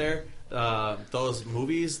this out there. those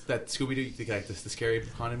movies that Scooby-Doo, like the scary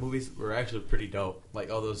haunted movies, were actually pretty dope.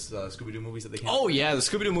 Like all those Scooby-Doo movies that they came Oh yeah, the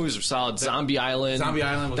Scooby-Doo movies are solid. Zombie Island. Zombie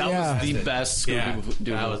Island was that Yeah. was the best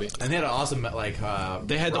Scooby-Doo that movie. was, and they had an awesome like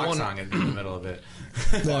They had the rock one- song in the middle of it.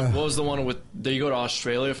 Yeah. What was the one with? Did you go to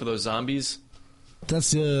Australia for those zombies?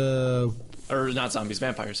 That's Or not zombies,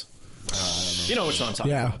 vampires. You know which one I'm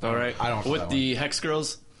talking Yeah. about, all right? I don't know With that the Hex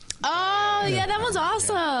Girls. Oh yeah, that one's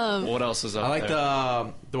awesome. What else is up I like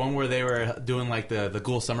there? the one where they were doing like the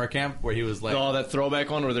Ghoul summer camp where he was like Oh, that throwback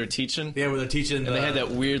one where they're teaching. yeah, where they're teaching And they had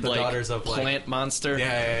that weird the like daughters of like plant monster.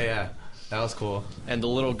 yeah. That was cool. And the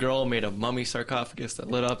little girl made a mummy sarcophagus that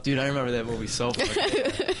lit up. Dude, I remember that movie so fucking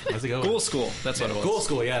good. That's a good one. Ghoul School. That's what it was. Ghoul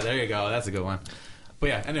School. Yeah, there you go. That's a good one. But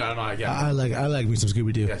yeah, anyway, I don't know. Yeah, I like me some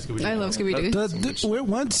Scooby Doo. yeah, Scooby-Doo. I love Scooby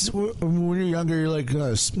Doo. When you're younger, you're like,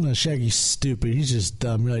 Shaggy's stupid. He's just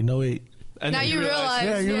dumb. You're like, no wait. And Now then you realize.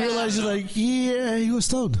 Yeah, you realize you're like, yeah, he was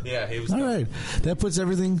stoned. Yeah, he was. All right, that puts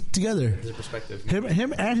everything together. His perspective.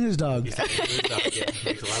 Him and his dog. Yeah,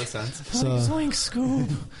 makes a lot of sense. So Zoink, Scoob.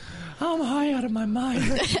 I'm high out of my mind.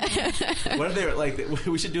 What if they were like?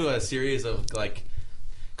 We should do a series of like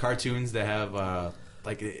cartoons that have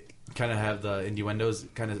like kind of have the innuendos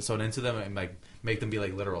kind of sewn into them and like make them be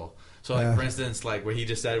like literal. So like Yeah. for instance, like what he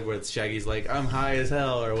just said, where Shaggy's like, "I'm high as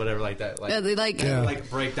hell" or whatever like that. Like, Yeah, they like. Yeah. like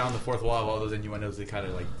break down the fourth wall of all those innuendos. They kind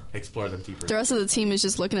of like explore them deeper. The rest of the team is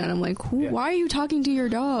just looking at him like, "Who? Yeah. Why are you talking to your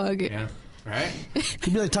dog?" Yeah. Right?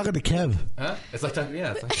 could be like talking to Kev. Huh? It's like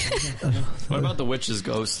yeah. It's like, What about The Witch's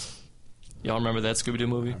Ghost? Y'all remember that Scooby-Doo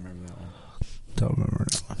movie? I remember that one. Don't remember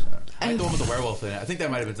that one. I think the one with the werewolf in it. I think that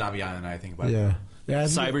might have been Zombie Island. I think about it. Yeah, yeah. I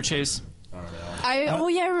think- Cyber Chase? I don't remember that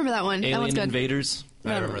one. I remember that one. That one's Alien good. Invaders?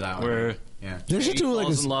 I remember that one. Where Yeah. They should he do like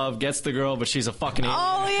falls a, in love, gets the girl, but she's a fucking alien.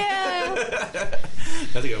 Oh yeah.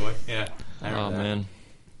 That's a good one. Yeah. I remember Oh, that. man.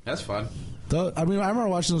 That's fun. I mean, I remember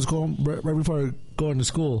watching those right before going to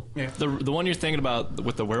school. Yeah. The one you're thinking about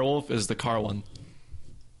with the werewolf is the car one.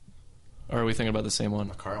 Or are we thinking about the same one?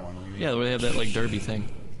 The car one. What do you mean? Yeah, where they have that like derby thing.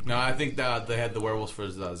 No, I think that they had the werewolves for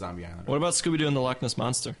Zombie Island. What about Scooby-Doo and the Loch Ness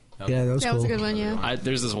Monster? Yeah, that was That cool. was a good one. Yeah.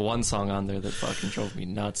 There's this one song on there that fucking drove me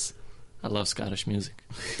nuts. I love Scottish music.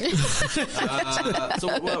 So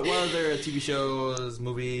what other TV shows,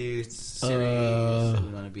 movies, series that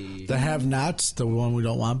we want to be? The Have-Nots, the one we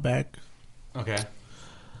don't want back. Okay.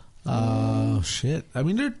 Shit. I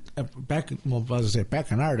mean, they're back. Well, I was gonna say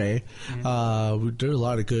back in our day, there's a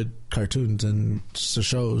lot of good cartoons and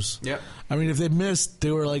shows. Yep. I mean, if they missed,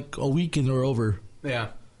 they were like a week and they were over. Yeah.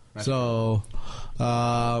 So,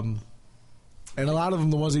 and a lot of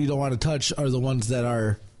them, the ones that you don't want to touch, are the ones that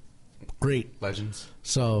are great. Legends.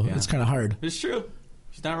 So Yeah. it's kind of hard. It's true.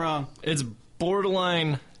 She's not wrong. It's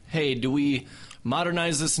borderline, hey, do we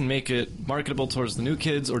modernize this and make it marketable towards the new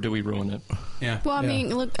kids, or do we ruin it? Yeah. Well, I Yeah. mean,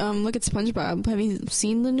 look at SpongeBob. Have you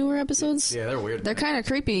seen the newer episodes? Yeah, they're weird. They're kind of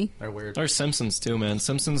creepy. They're weird. Or Simpsons, too, man.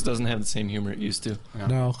 Simpsons doesn't have the same humor it used to. Yeah.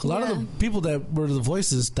 No, a lot of Yeah. the people that were the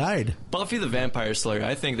voices died. Buffy the Vampire Slayer,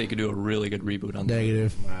 I think they could do a really good reboot on that.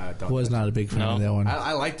 Negative. Don't Was touch not a big fan No. of that one.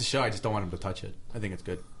 I like the show. I just don't want him to touch it. I think it's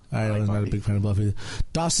good. I like was not a Buffy. big fan of Buffy.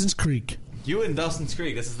 Dawson's Creek. You and Dawson's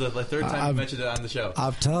Creek. This is the third time you I've- mentioned it on the show.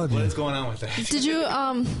 I'm telling What you. is going on with that? Did you?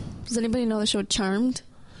 Does anybody know the show Charmed?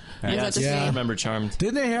 Or is that Yes, just Yeah. I me? remember Charmed.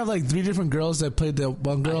 Didn't they have like 3 different girls that played that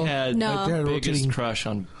one girl? I had No. Like, they had a biggest rotating crush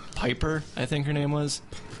on Piper, I think her name was.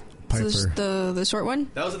 Piper. So the short one?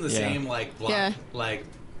 That was in the Yeah. same like block, Yeah. like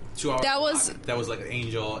 2 hours. That was- block. That was like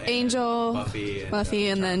Angel, and Angel, Buffy,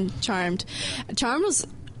 and, and then Charmed. Charmed was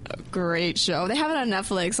a great show. They have it on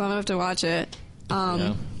Netflix. So I'm gonna have to watch it.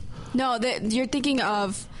 Yeah. No, you're thinking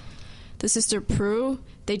of the sister Prue.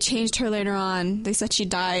 They changed her later on. They said she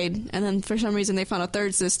died, and then for some reason they found a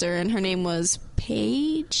third sister, and her name was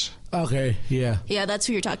Paige. Okay, yeah. Yeah, that's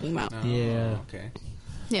who you're talking about. Oh, Yeah. Okay.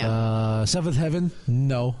 Yeah. Seventh Heaven?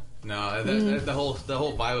 No. No, the whole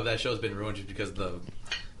vibe of that show has been ruined just because the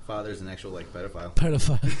father's an actual like pedophile.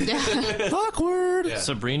 Pedophile. Awkward. Yeah.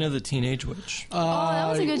 Sabrina the Teenage Witch. Oh, that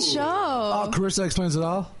was a good show. Oh, Carissa Explains It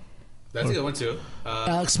All. That's a good one too.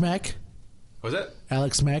 Alex Mack. Was it?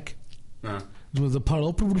 Alex Mack. No. With the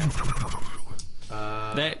puddle.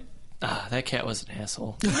 That cat was an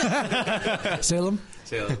asshole. Salem.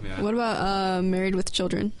 Salem, yeah. What about Married with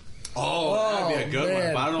Children? Oh, that'd be a good one.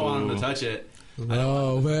 man. But I don't want him to touch it.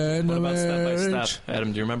 Oh, man. What about Step by marriage. Step?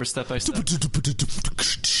 Adam, do you remember Step by Step?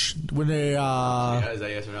 When they, Yeah, is that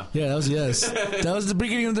yes or no? yeah, that was yes. That was the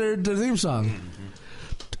beginning of their theme song.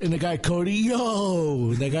 And the guy Cody,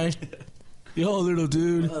 yo, that guy, yo, little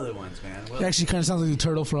dude. What other ones, man? It actually kind of sounds like the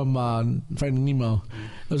turtle from Finding Nemo.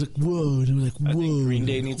 I was like, whoa, and they were like, I think whoa. Green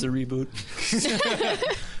Day needs a reboot.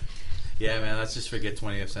 Yeah, man. Let's just forget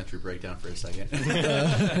 20th Century Breakdown for a second.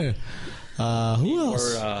 Who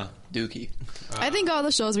else? Or Dookie. I think all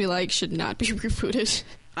the shows we like should not be rebooted.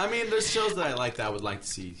 I mean, there's shows that I like that I would like to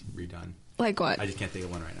see redone. Like what? I just can't think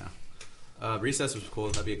of one right now. Recess was cool.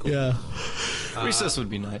 That'd be a cool. Yeah. Recess would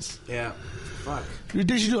be nice. Yeah. Fuck.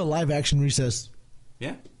 They should do a live action Recess.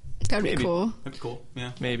 Yeah. That'd be Maybe. cool. That'd be cool.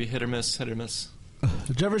 Yeah. Maybe hit or miss, hit or miss.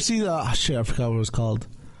 Did you ever see the shit? I forgot what it was called.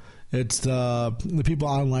 It's the people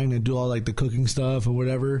online that do all like the cooking stuff or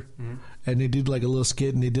whatever, and they did like a little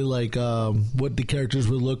skit and they did like what the characters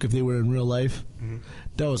would look if they were in real life.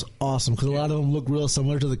 That was awesome because a lot of them look real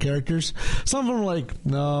similar to the characters. Some of them were like,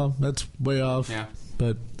 no, that's way off. Yeah.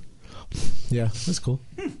 But yeah, that's cool.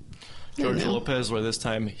 George know. Lopez, where this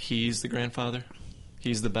time he's the grandfather.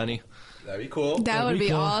 He's the Benny. That'd be cool. That would be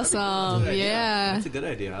cool. awesome. Yeah. That's a good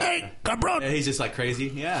idea. Hey, cabron! Yeah, he's just like crazy.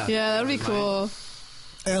 Yeah. Yeah, that would be cool.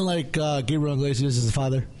 And like Gabriel Iglesias is the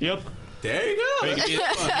father. Yep. There you go. You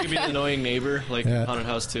could be the annoying neighbor, like Yeah. Haunted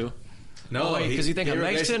House 2. No, Because you think I'm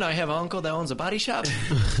Gabriel Mexican, I have an uncle that owns a body shop.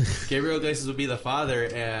 Gabriel Iglesias would be the father,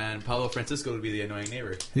 and Pablo Francisco would be the annoying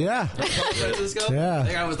neighbor. Yeah. Pablo Francisco? Yeah.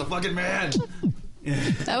 That guy was the fucking man.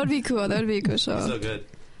 That would be cool. That would be a cool show. So good.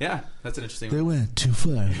 Yeah, that's an interesting They one. went too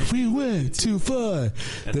far. We went too far.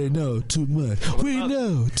 They know too much. We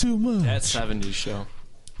know too much. That 70s show.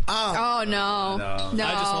 Oh no.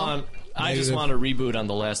 No. I just want a reboot on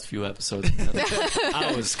the last few episodes.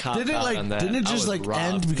 I was caught Didn't it out like? on that. Didn't it I just was like robbed.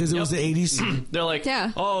 end because it was the '80s? They're like,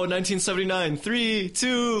 Yeah. oh, 1979, 3,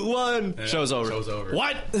 2, 1. Show's over. Show's over.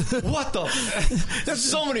 What? What the? There's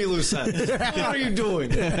so many loose ends. What are you doing?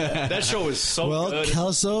 That show is so Well, good.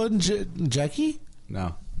 Kelso and Jackie.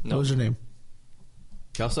 No. What was her name?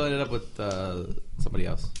 Kelso ended up with somebody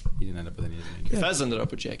else. He didn't end up with any of them. Fez ended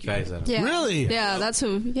up with Jackie. Guys, Yeah. Really? Yeah, that's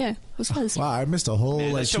who. Yeah, who's Fuzz? Wow, I missed a whole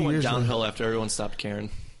Man, like that show 2 went years. downhill after everyone stopped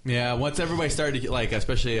caring. Yeah, once everybody started to get, like,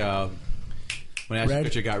 especially when Ashton Red?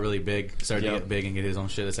 Kutcher got really big, started to Yep. get big and get his own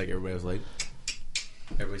shit, it's like everybody was like,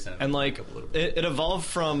 everybody sent And like up a little bit. it evolved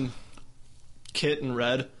from Kit and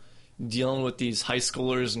Red dealing with these high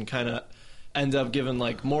schoolers and kind of end up giving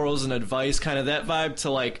like morals and advice, kind of that vibe, to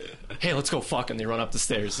like, hey, let's go fuck, and they run up the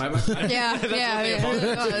stairs. My Yeah,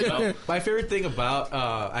 yeah. My favorite thing about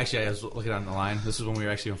actually, I was looking on the line. This was when we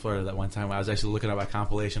were actually in Florida that one time. I was actually looking at my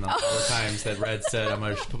compilation on all the times that Red said, "I'm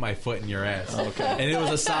going to put my foot in your ass." Okay. And it was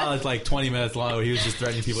a solid like 20 minutes long. Where he was just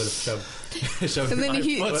threatening people to shove. And then my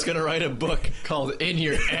he- foot. What's gonna write a book called "In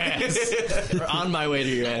Your Ass" or "On My Way to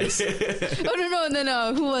Your Ass"? Oh no! And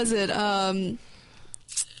then who was it?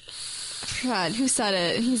 God, who said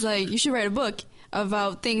it? He's like, you should write a book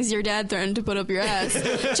about things your dad threatened to put up your ass.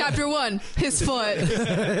 Chapter 1, his foot.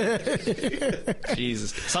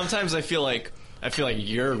 Jesus. Sometimes I feel like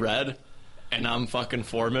you're Red and I'm fucking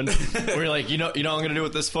Foreman. Where you're like, you know what I'm gonna do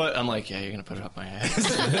with this foot? I'm like, yeah, you're gonna put it up my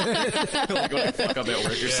ass. Like when I fuck up at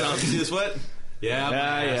work or You something. see this foot? Yeah.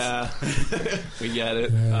 my ass. Yeah. We get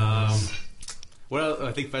it. What else?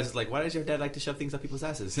 I think Fez is like, why does your dad like to shove things up people's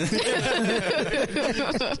asses?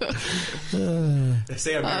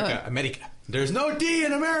 Say America. America. There's no D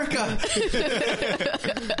in America.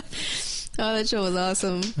 Oh, that show was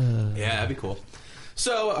awesome. Yeah, that'd be cool.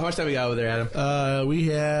 So, how much time we got over there, Adam? We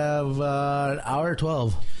have an hour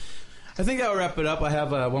 12. I think I'll wrap it up. I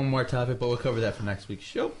have one more topic, but we'll cover that for next week's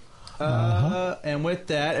show. And with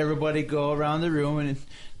that, everybody go around the room and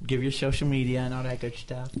give your social media and all that good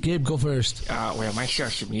stuff. Gabe, go first. Well, my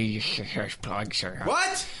social media plugs are...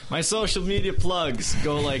 What? My social media plugs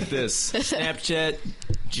go like this: Snapchat,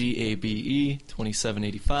 GABE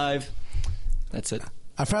 2785. That's it.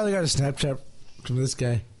 I finally got a Snapchat from this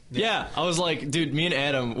guy. Yeah, I was like, dude, me and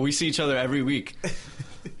Adam, we see each other every week,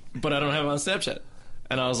 but I don't have it on Snapchat.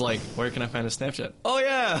 And I was like, where can I find a Snapchat? Oh,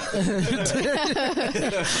 yeah.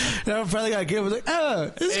 And I finally got Gabe. I was like,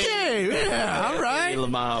 oh, it's Gabe. Yeah, all Hey, right.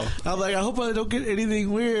 Lamau. I'm like, I hope I don't get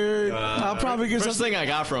anything weird. I'll probably get First something. thing I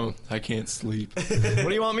got from him, I can't sleep. What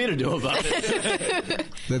do you want me to do about it?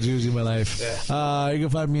 That's usually my life. You can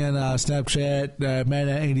find me on Snapchat,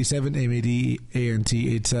 Mana87,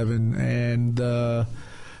 MADANT87, and the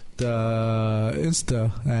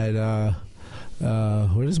Insta at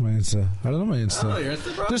what is my Insta? I don't know my Insta. Oh, your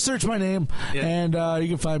Insta, bro? Just search my name, Yeah. and you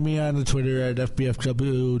can find me on the Twitter at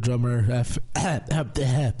FBFW Drummer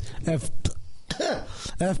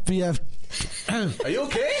FBF Are you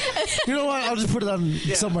okay? You know what? I'll just put it on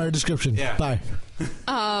somewhere in the description. Yeah. Bye.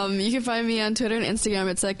 You can find me on Twitter and Instagram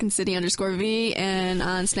at SecondCity_V and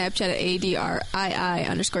on Snapchat at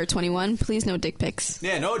ADRII_21. Please no dick pics.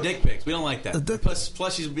 Yeah, no dick pics. We don't like that.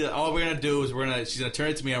 Plus she's be like, all we're gonna do is she's gonna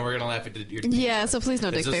turn it to me and we're gonna laugh at your. Yeah, so please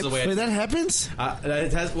no dick pics. Wait, that happens?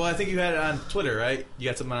 It has. Well, I think you had it on Twitter, right? You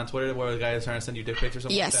got something on Twitter where the guy is trying to send you dick pics or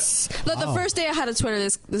something. Yes. The first day I had a Twitter,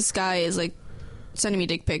 this guy is like sending me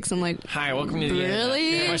dick pics. I'm like, Hi, welcome to the really?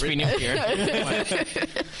 internet. Must be new here.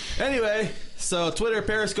 Anyway, so Twitter,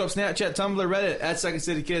 Periscope, Snapchat, Tumblr, Reddit at Second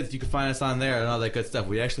City Kids. You can find us on there and all that good stuff.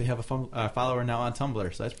 We actually have a follower now on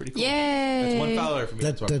Tumblr, so that's pretty cool. Yay! That's one follower for me.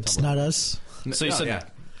 That's not us. So you said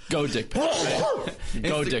go dick pics.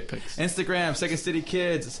 Go dick pics. Instagram, Second City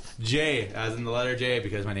Kids, J, as in the letter J,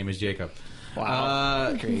 because my name is Jacob.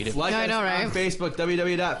 Wow. Creative. Like I us know, right? on Facebook,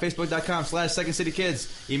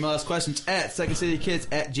 www.facebook.com/SecondCityKids. Email us questions at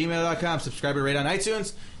secondcitykids@gmail.com. Subscribe and rate on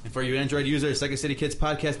iTunes. And for you Android users,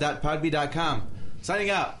 secondcitykidspodcast.podbean.com. Signing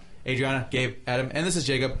out, Adriana, Gabe, Adam, and this is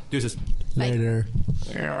Jacob. Deuces. Later.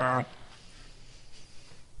 Yeah.